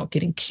are either not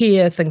getting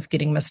care, things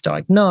getting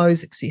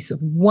misdiagnosed, excessive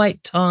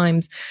wait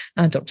times,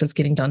 doctors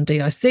getting done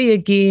DIC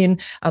again,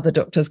 other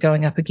doctors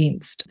going up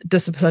against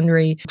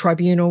disciplinary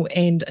tribunal,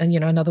 and you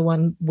know, another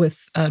one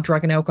with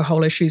drug and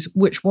alcohol issues,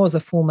 which was a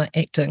former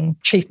acting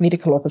chief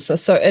medical officer.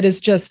 So it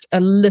is just a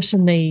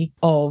litany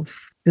of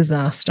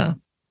disaster.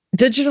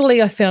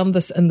 Digitally, I found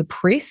this in the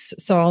press,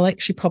 so I'll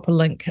actually pop a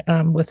link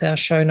with our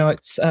show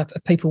notes if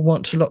people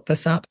want to look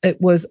this up. It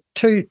was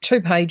two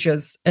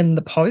pages in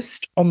the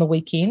Post on the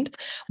weekend.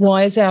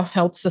 Why is our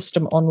health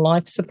system on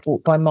life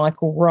support by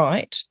Michael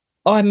Wright?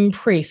 I'm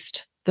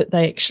impressed that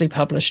they actually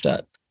published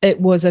it.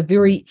 It was a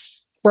very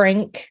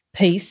frank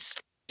piece.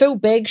 Phil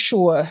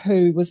Bagshaw,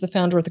 who was the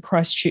founder of the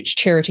Christchurch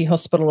Charity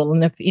Hospital,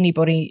 and if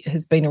anybody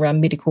has been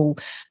around medical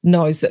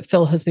knows that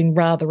Phil has been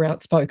rather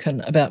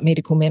outspoken about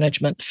medical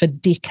management for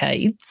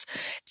decades.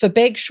 For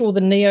Bagshaw, the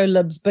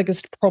neo-libs'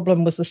 biggest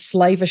problem was the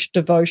slavish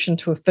devotion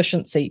to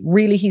efficiency.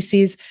 Really, he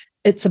says,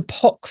 it's a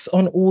pox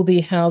on all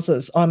their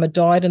houses. I'm a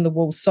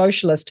dyed-in-the-wool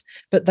socialist,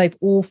 but they've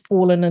all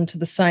fallen into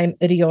the same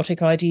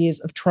idiotic ideas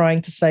of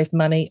trying to save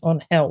money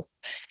on health.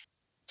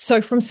 So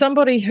from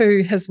somebody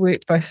who has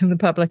worked both in the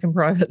public and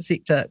private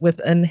sector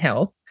within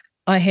health,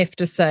 I have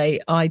to say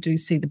I do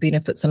see the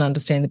benefits and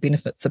understand the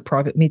benefits of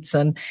private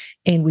medicine,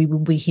 and we will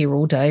be here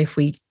all day if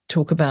we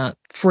talk about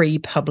free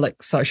public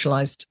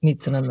socialised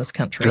medicine in this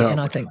country. Yeah.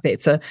 And I think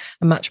that's a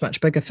much, much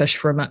bigger fish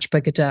for a much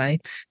bigger day.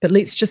 But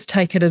let's just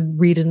take it as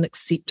read and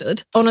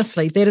accepted.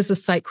 Honestly, that is a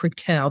sacred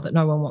cow that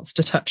no one wants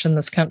to touch in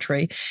this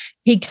country.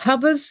 He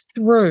covers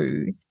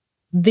through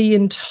the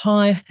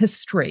entire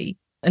history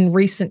in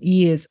recent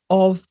years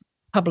of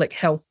public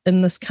health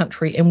in this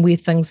country and where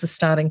things are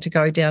starting to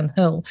go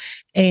downhill.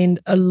 And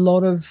a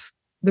lot of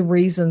the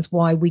reasons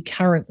why we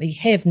currently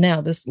have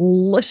now this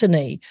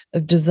litany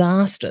of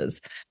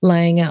disasters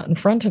laying out in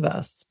front of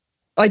us.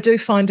 I do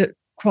find it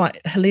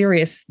quite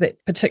hilarious that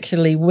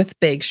particularly with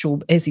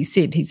Bagshaw, as he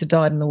said, he's a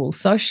dyed-in-the-wool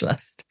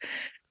socialist.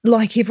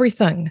 Like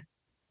everything,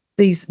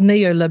 these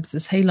neolibs,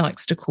 as he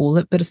likes to call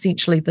it, but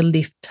essentially the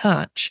left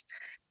touch,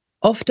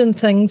 often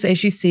things,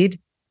 as you said,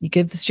 you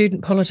give the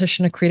student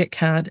politician a credit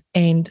card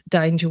and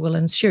danger will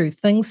ensue.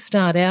 Things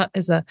start out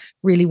as a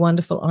really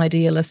wonderful,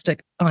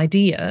 idealistic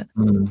idea,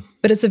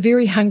 but it's a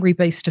very hungry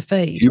beast to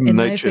feed. Human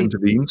nature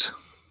intervenes.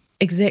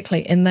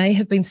 Exactly. And they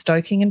have been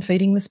stoking and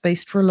feeding this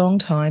beast for a long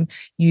time.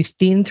 You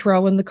then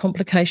throw in the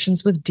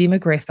complications with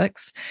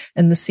demographics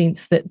in the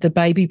sense that the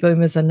baby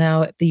boomers are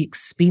now at the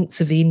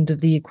expensive end of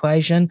the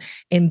equation.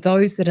 And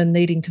those that are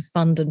needing to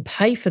fund and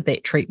pay for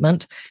that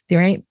treatment,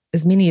 there ain't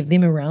as many of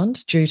them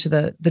around due to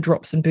the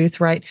drops in birth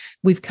rate.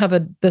 We've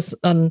covered this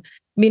on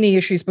many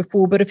issues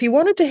before, but if you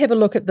wanted to have a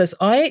look at this,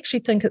 I actually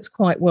think it's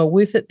quite well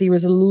worth it. There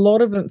is a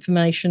lot of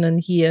information in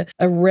here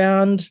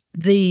around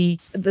the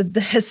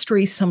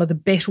history, some of the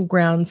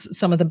battlegrounds,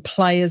 some of the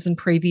players in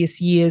previous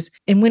years.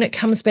 And when it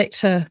comes back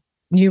to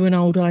new and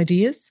old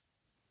ideas,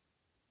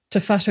 Te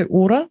Whatu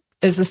Ora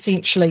is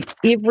essentially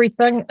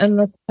everything in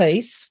this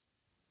piece,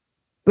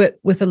 but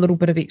with a little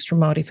bit of extra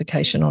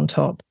modification on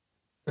top.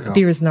 Yeah.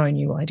 There is no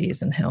new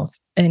ideas in health.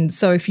 And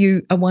so if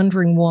you are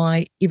wondering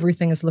why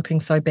everything is looking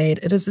so bad,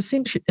 it is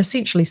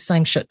essentially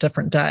same shit,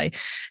 different day.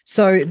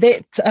 So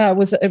that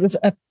was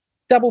a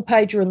double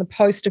pager in the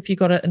Post if you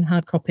got it in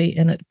hard copy,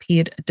 and it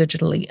appeared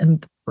digitally in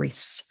the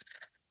press.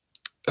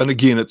 And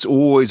again, it's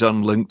always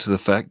unlinked to the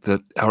fact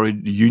that our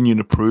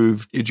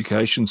union-approved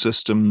education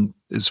system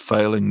is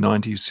failing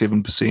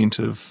 97%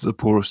 of the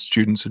poorest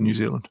students in New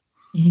Zealand.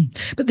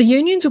 Mm-hmm. But the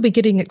unions will be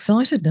getting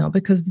excited now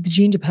because of the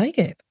gender pay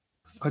gap.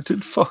 I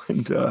did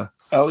find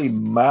Ali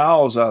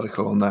Mao's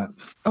article on that.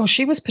 Oh,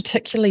 she was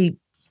particularly,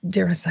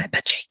 dare I say,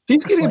 bitchy.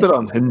 She's getting a bit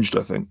unhinged,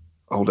 I think,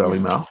 old Ali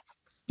Mao.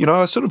 You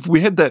know, we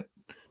had that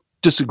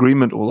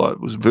disagreement, although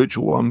it was a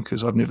virtual one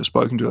because I've never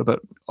spoken to her,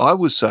 but I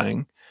was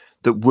saying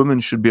that women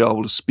should be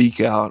able to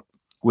speak out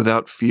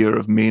without fear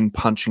of men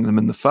punching them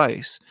in the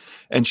face.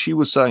 And she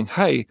was saying,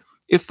 hey,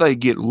 if they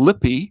get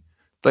lippy,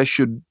 they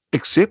should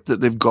accept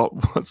that they've got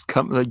what's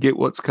coming, they get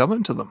what's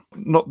coming to them.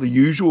 Not the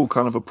usual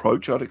kind of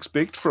approach I'd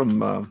expect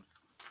from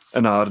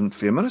an ardent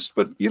feminist,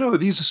 but, you know,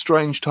 these are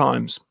strange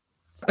times.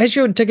 As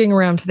you're digging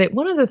around for that,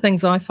 one of the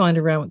things I find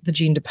around the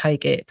gender pay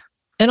gap,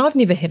 and I've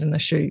never had an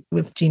issue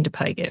with gender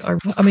pay gap.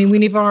 I mean,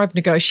 whenever I've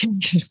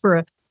negotiated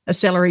for a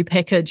salary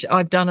package,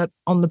 I've done it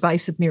on the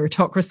base of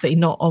meritocracy,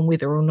 not on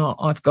whether or not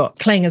I've got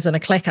clangers and a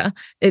clacker.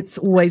 It's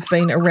always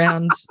been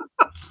around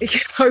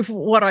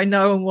what I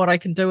know and what I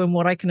can do and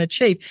what I can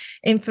achieve.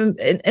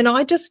 And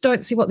I just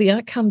don't see what the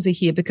outcomes are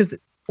here, because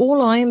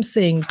all I am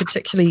seeing,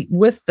 particularly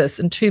with this,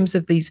 in terms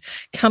of these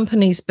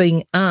companies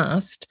being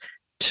asked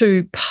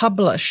to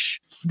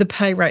publish the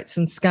pay rates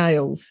and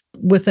scales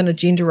within a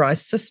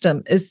genderized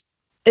system, is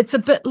it's a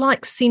bit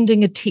like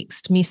sending a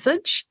text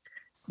message.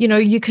 You know,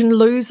 you can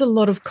lose a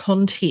lot of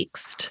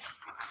context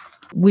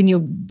when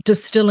you're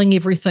distilling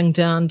everything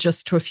down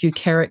just to a few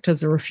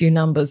characters or a few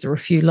numbers or a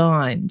few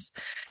lines.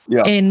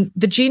 Yeah. And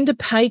the gender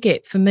pay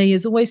gap for me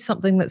is always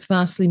something that's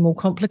vastly more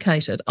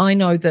complicated. I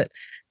know that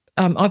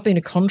I've been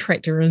a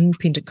contractor, an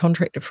independent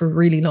contractor, for a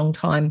really long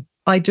time.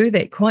 I do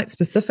that quite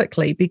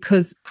specifically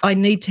because I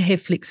need to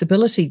have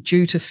flexibility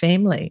due to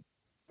family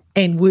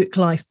and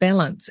work-life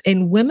balance.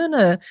 And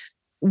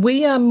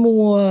we are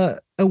more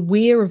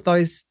aware of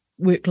those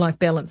work-life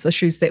balance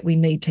issues that we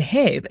need to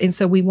have. And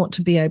so we want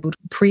to be able to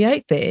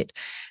create that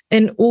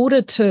in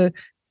order to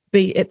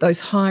be at those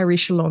higher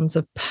echelons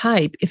of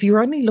pay. If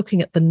you're only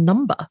looking at the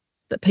number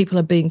that people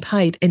are being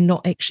paid and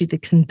not actually the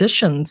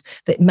conditions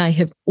that may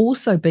have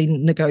also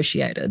been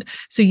negotiated.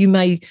 So you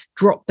may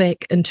drop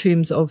back in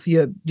terms of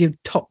your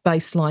top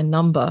baseline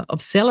number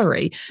of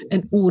salary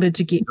in order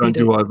to get You don't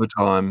do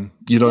overtime.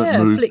 You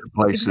don't move to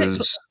places.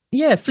 Exactly.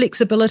 Yeah,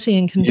 flexibility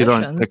and conditions.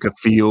 You don't pick a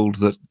field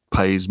that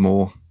pays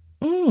more.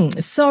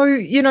 So,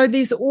 you know,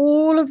 there's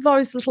all of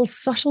those little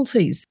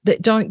subtleties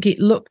that don't get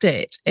looked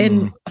at.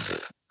 And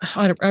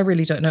I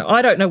really don't know.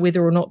 I don't know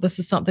whether or not this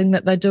is something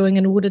that they're doing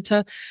in order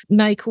to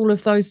make all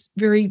of those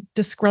very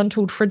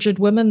disgruntled, frigid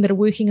women that are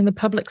working in the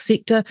public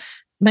sector,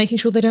 making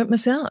sure they don't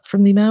miss out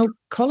from their male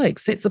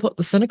colleagues. That's what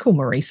the cynical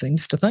Maree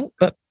seems to think.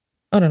 But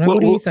I don't know.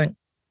 What do you think?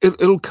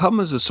 It'll come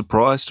as a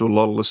surprise to a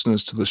lot of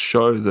listeners to this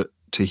show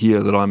to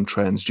hear that I'm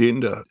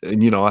transgender.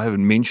 And, you know, I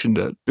haven't mentioned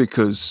it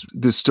because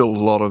there's still a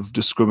lot of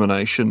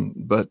discrimination,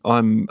 but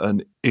I'm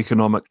an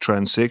economic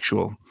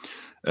transsexual,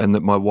 and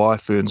that my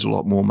wife earns a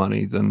lot more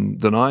money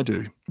than I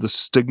do. The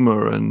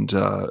stigma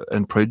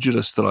and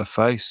prejudice that I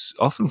face,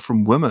 often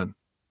from women,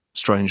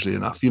 strangely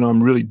enough. You know,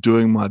 I'm really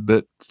doing my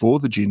bit for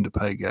the gender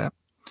pay gap.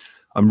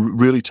 I'm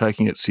really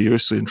taking it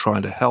seriously and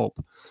trying to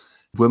help.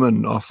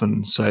 Women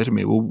often say to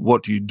me, well,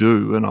 what do you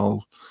do? And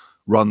I'll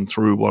run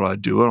through what I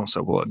do. And I'll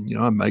say, well,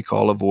 I make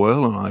olive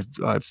oil and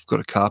I've got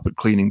a carpet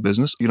cleaning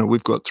business.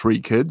 We've got 3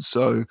 kids.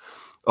 So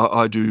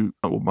I do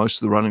most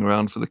of the running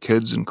around for the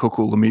kids and cook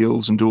all the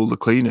meals and do all the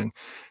cleaning.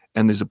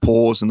 And there's a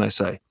pause and they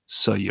say,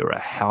 so you're a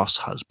house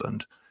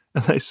husband.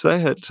 And they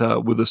say it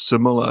with a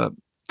similar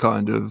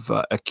kind of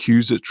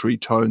accusatory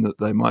tone that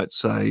they might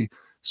say,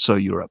 so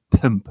you're a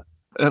pimp.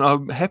 And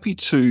I'm happy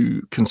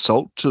to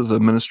consult to the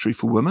Ministry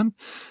for Women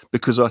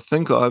because I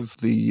think I've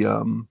the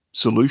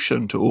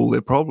solution to all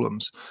their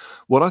problems.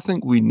 What I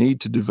think we need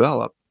to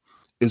develop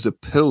is a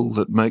pill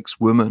that makes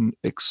women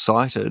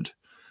excited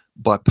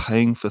by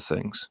paying for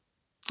things.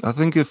 I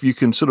think if you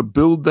can sort of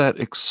build that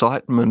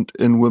excitement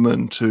in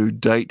women to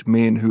date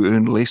men who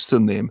earn less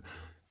than them,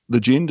 the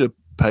gender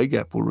pay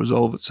gap will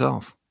resolve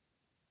itself.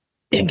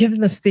 You're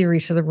giving this theory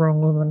to the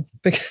wrong woman.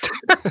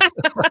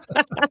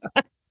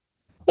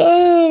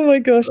 Oh my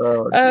gosh.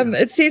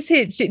 It says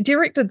here,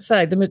 Derek did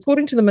say,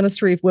 according to the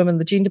Ministry of Women,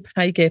 the gender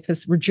pay gap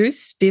has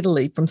reduced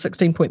steadily from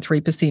 16.3%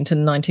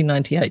 in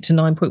 1998 to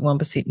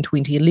 9.1% in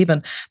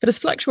 2011, but has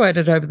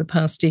fluctuated over the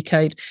past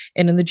decade,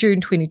 and in the June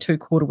 22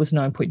 quarter was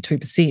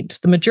 9.2%.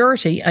 The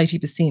majority,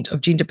 80%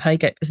 of gender pay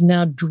gap, is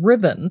now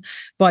driven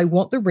by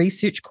what the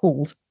research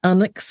calls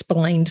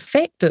unexplained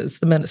factors,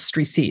 the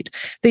ministry said.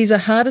 These are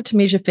harder to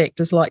measure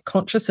factors like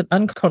conscious and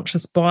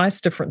unconscious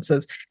bias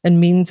differences in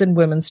men's and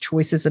women's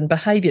choices and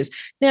behaviours.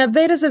 Now,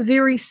 that is a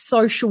very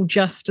social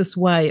justice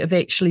way of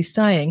actually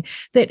saying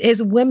that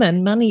as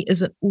women, money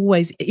isn't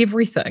always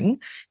everything,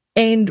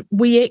 and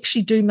we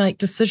actually do make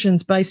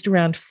decisions based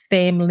around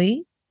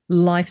family,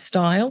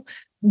 lifestyle,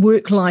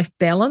 work-life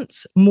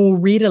balance more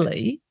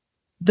readily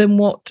than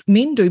what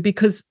men do,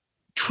 because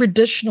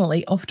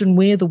traditionally, often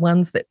we're the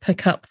ones that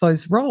pick up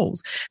those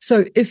roles.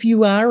 So if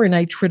you are in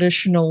a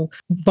traditional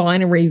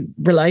binary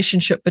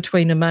relationship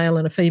between a male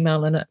and a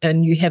female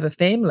and you have a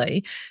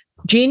family,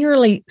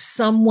 generally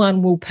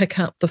someone will pick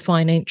up the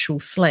financial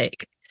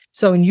slack.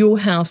 So in your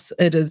house,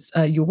 it is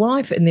your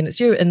wife, and then it's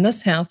you. In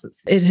this house,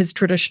 it has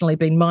traditionally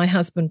been my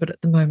husband, but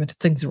at the moment,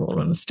 things are all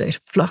in a state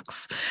of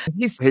flux.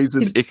 He's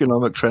an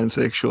economic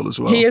transsexual as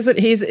well. He is an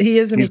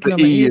economic.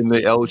 The E in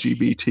the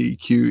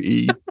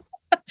LGBTQE.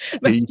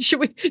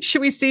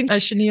 Should we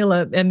send Chanel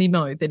a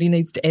memo that he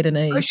needs to add an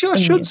E? I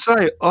should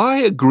say, I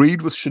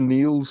agreed with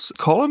Chanel's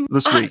column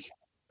this week.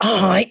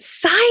 Oh,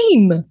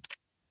 same.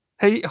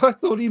 I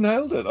thought he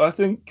nailed it. I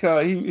think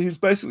he was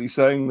basically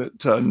saying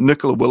that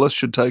Nicola Willis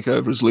should take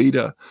over as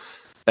leader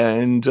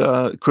and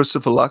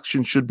Christopher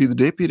Luxon should be the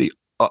deputy.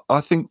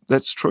 I think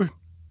that's true.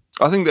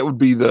 I think that would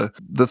be the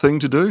thing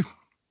to do.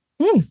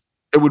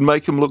 It would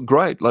make him look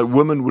great. Like,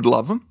 women would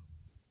love him.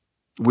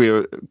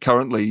 Where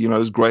currently,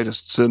 his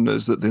greatest sin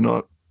is that they're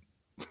not,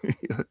 they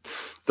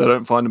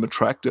don't find him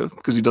attractive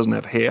because he doesn't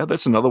have hair.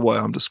 That's another way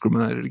I'm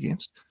discriminated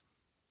against.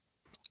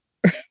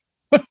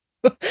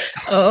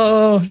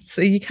 Oh,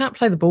 so you can't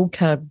play the bald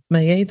card with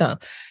me either.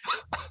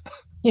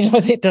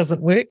 That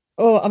doesn't work.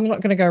 Oh, I'm not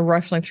going to go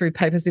rifling through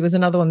papers. There was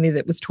another one there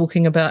that was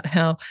talking about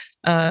how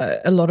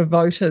a lot of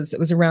voters, it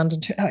was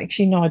around,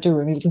 actually, no, I do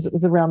remember, because it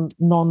was around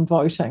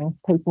non-voting,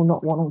 people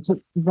not wanting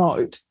to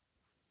vote,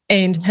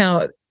 and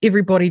how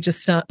everybody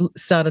just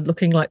started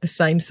looking like the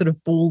same sort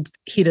of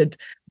bald-headed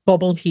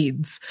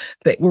bobbleheads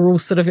that were all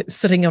sort of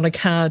sitting on a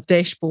car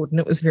dashboard, and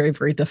it was very,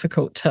 very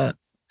difficult to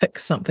pick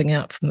something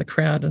out from the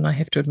crowd. And I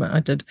have to admit, I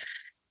did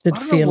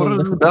feel a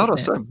little bit about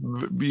us.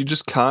 You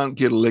just can't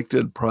get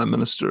elected prime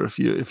minister if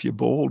you're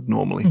bald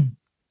normally.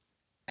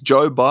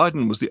 Joe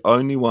Biden was the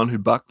only one who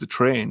bucked the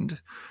trend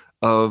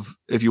of,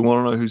 if you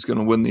want to know who's going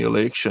to win the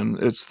election,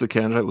 it's the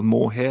candidate with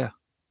more hair,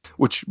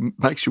 which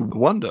makes you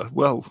wonder,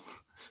 well,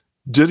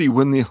 did he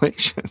win the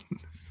election?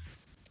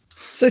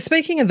 So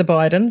speaking of the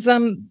Bidens,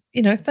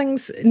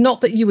 things,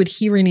 not that you would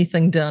hear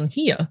anything down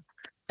here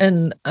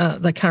in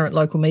the current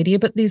local media,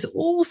 but there's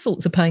all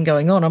sorts of pain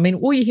going on. I mean,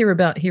 all you hear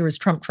about here is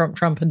Trump,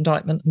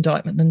 indictment.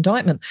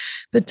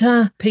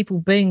 But people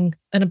being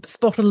in a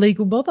spot of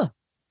legal bother.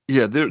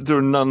 Yeah, there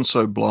are none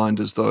so blind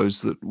as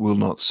those that will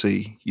not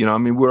see.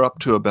 We're up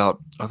to about,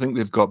 I think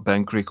they've got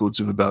bank records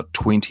of about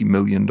 $20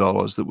 million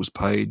that was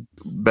paid,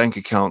 bank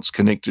accounts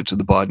connected to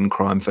the Biden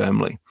crime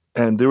family.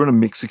 And they're in a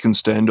Mexican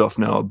standoff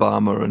now,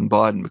 Obama and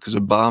Biden, because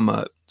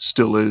Obama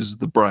still is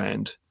the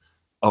brand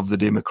of the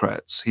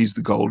Democrats. He's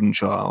the golden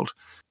child.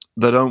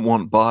 They don't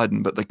want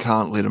Biden, but they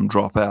can't let him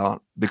drop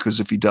out, because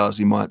if he does,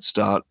 he might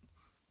start,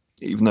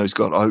 even though he's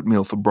got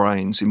oatmeal for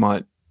brains, he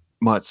might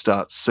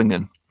start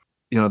singing.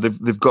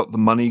 They've got the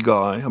money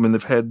guy.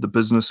 They've had the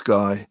business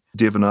guy,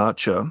 Devon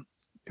Archer,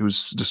 who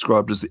was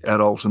described as the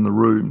adult in the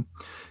room.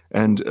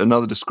 And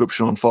another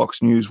description on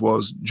Fox News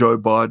was Joe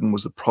Biden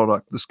was the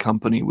product this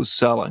company was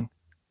selling.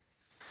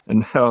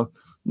 And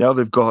now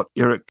they've got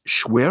Eric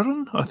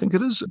Schwerin, I think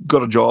it is,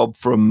 got a job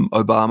from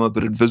Obama,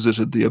 but had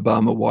visited the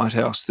Obama White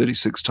House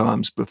 36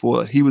 times before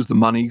that. He was the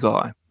money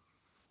guy.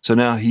 So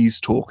now he's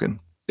talking.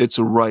 It's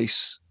a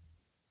race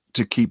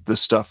to keep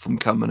this stuff from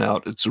coming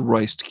out. It's a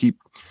race to keep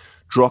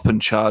dropping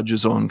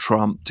charges on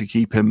Trump, to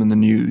keep him in the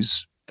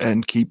news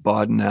and keep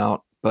Biden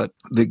out. But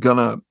they're going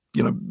to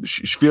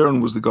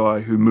Schwerin was the guy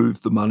who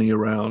moved the money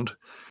around.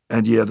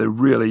 And yeah, they're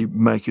really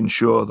making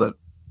sure that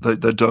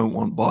they don't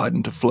want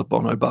Biden to flip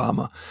on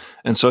Obama.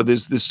 And so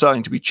there's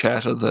starting to be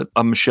chatter that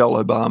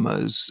Michelle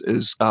Obama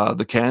is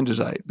the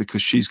candidate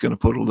because she's going to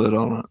put a lid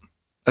on it.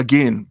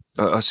 Again,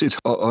 I said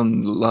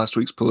on last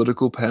week's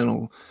political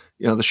panel,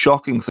 the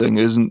shocking thing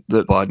isn't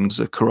that Biden's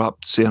a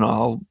corrupt,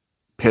 senile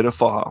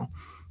pedophile.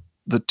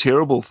 The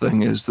terrible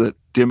thing is that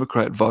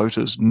Democrat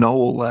voters know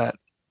all that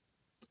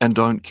and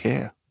don't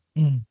care.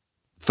 Mm.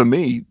 For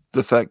me,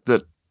 the fact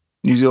that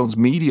New Zealand's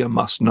media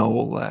must know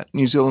all that.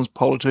 New Zealand's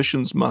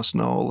politicians must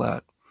know all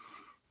that.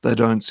 They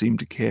don't seem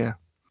to care.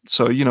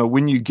 So,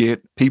 when you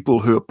get people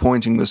who are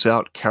pointing this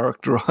out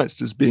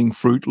characterized as being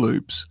Fruit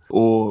Loops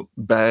or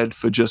bad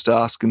for just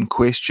asking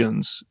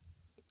questions,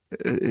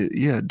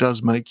 it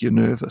does make you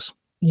nervous.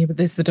 Yeah, but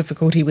there's the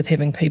difficulty with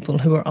having people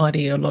who are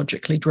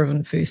ideologically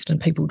driven first and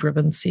people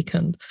driven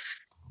second.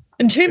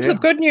 In terms of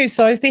good news,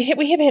 though,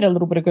 we have had a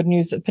little bit of good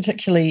news,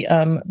 particularly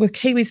with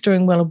Kiwis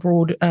doing well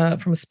abroad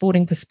from a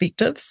sporting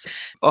perspective.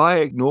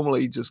 I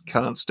normally just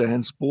can't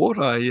stand sport.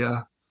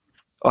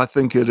 I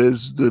think it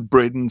is the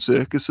bread and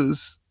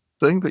circuses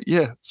thing, but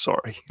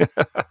sorry.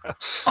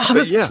 I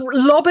was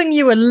lobbing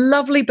you a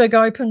lovely big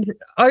open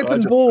I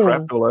ball.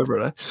 Crapped all over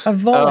it. A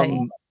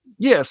volley.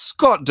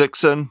 Scott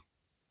Dixon,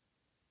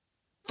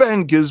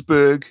 Van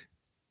Gisberg.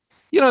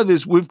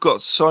 We've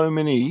got so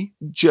many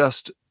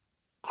just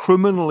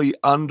criminally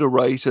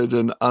underrated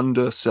and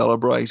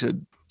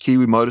under-celebrated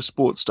Kiwi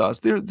motorsport stars.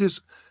 There's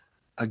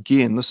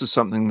again, this is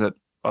something that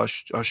I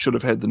should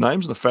have had the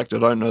names. And the fact I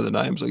don't know the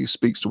names, I guess,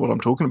 speaks to what I'm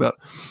talking about.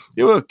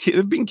 There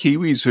have been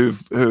Kiwis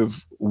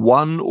who've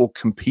won or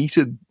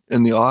competed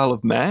in the Isle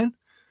of Man.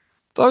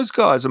 Those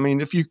guys, I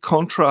mean, if you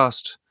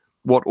contrast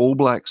what All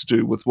Blacks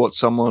do with what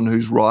someone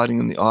who's riding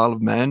in the Isle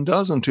of Man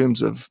does in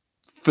terms of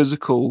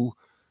physical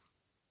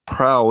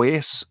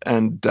prowess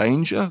and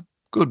danger,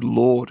 good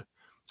Lord.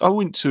 I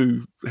went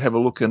to have a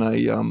look in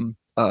a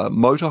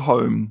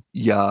motorhome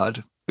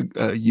yard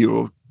a year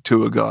or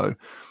two ago,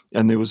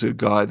 and there was a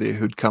guy there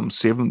who'd come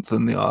 7th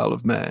in the Isle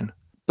of Man.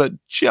 But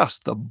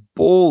just the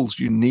balls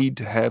you need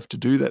to have to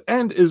do that.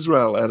 And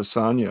Israel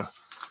Adesanya.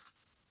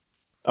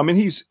 I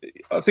mean,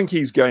 I think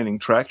he's gaining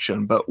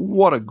traction, but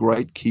what a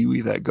great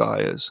Kiwi that guy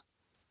is.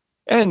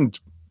 And,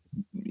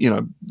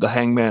 the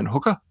Hangman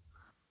Hooker,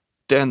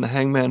 Dan the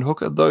Hangman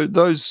Hooker,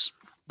 those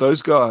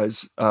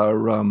guys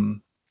are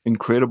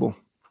incredible.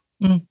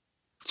 Mm.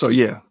 So,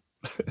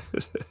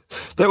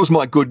 that was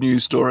my good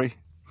news story.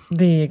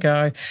 There you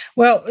go.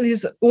 Well,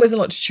 there's always a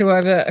lot to chew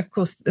over. Of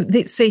course,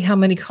 let's see how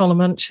many column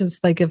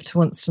inches they give to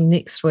Winston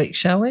next week,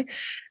 shall we?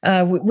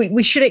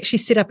 We should actually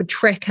set up a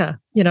tracker,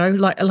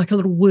 like a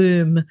little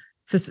worm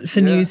for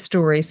news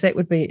stories. That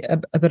would be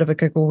a bit of a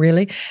giggle,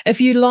 really.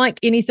 If you like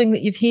anything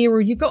that you've heard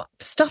or you've got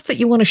stuff that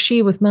you want to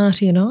share with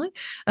Marty and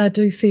I,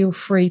 do feel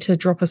free to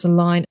drop us a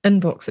line.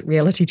 Inbox at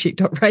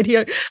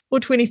realitycheck.radio or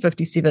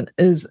 2057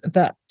 is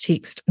the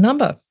text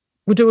number.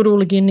 We'll do it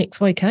all again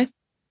next week, eh?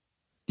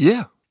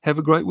 Yeah. Have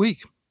a great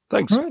week.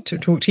 Thanks. All right, to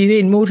talk to you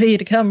then. More here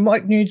to come.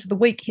 Mike News of the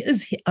Week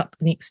is up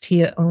next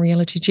here on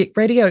Reality Check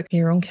Radio,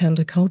 here on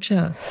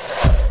Counterculture.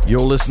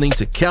 You're listening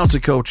to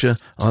Counterculture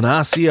on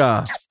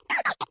RCR.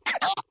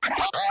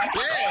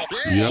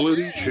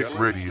 Reality Check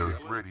Radio.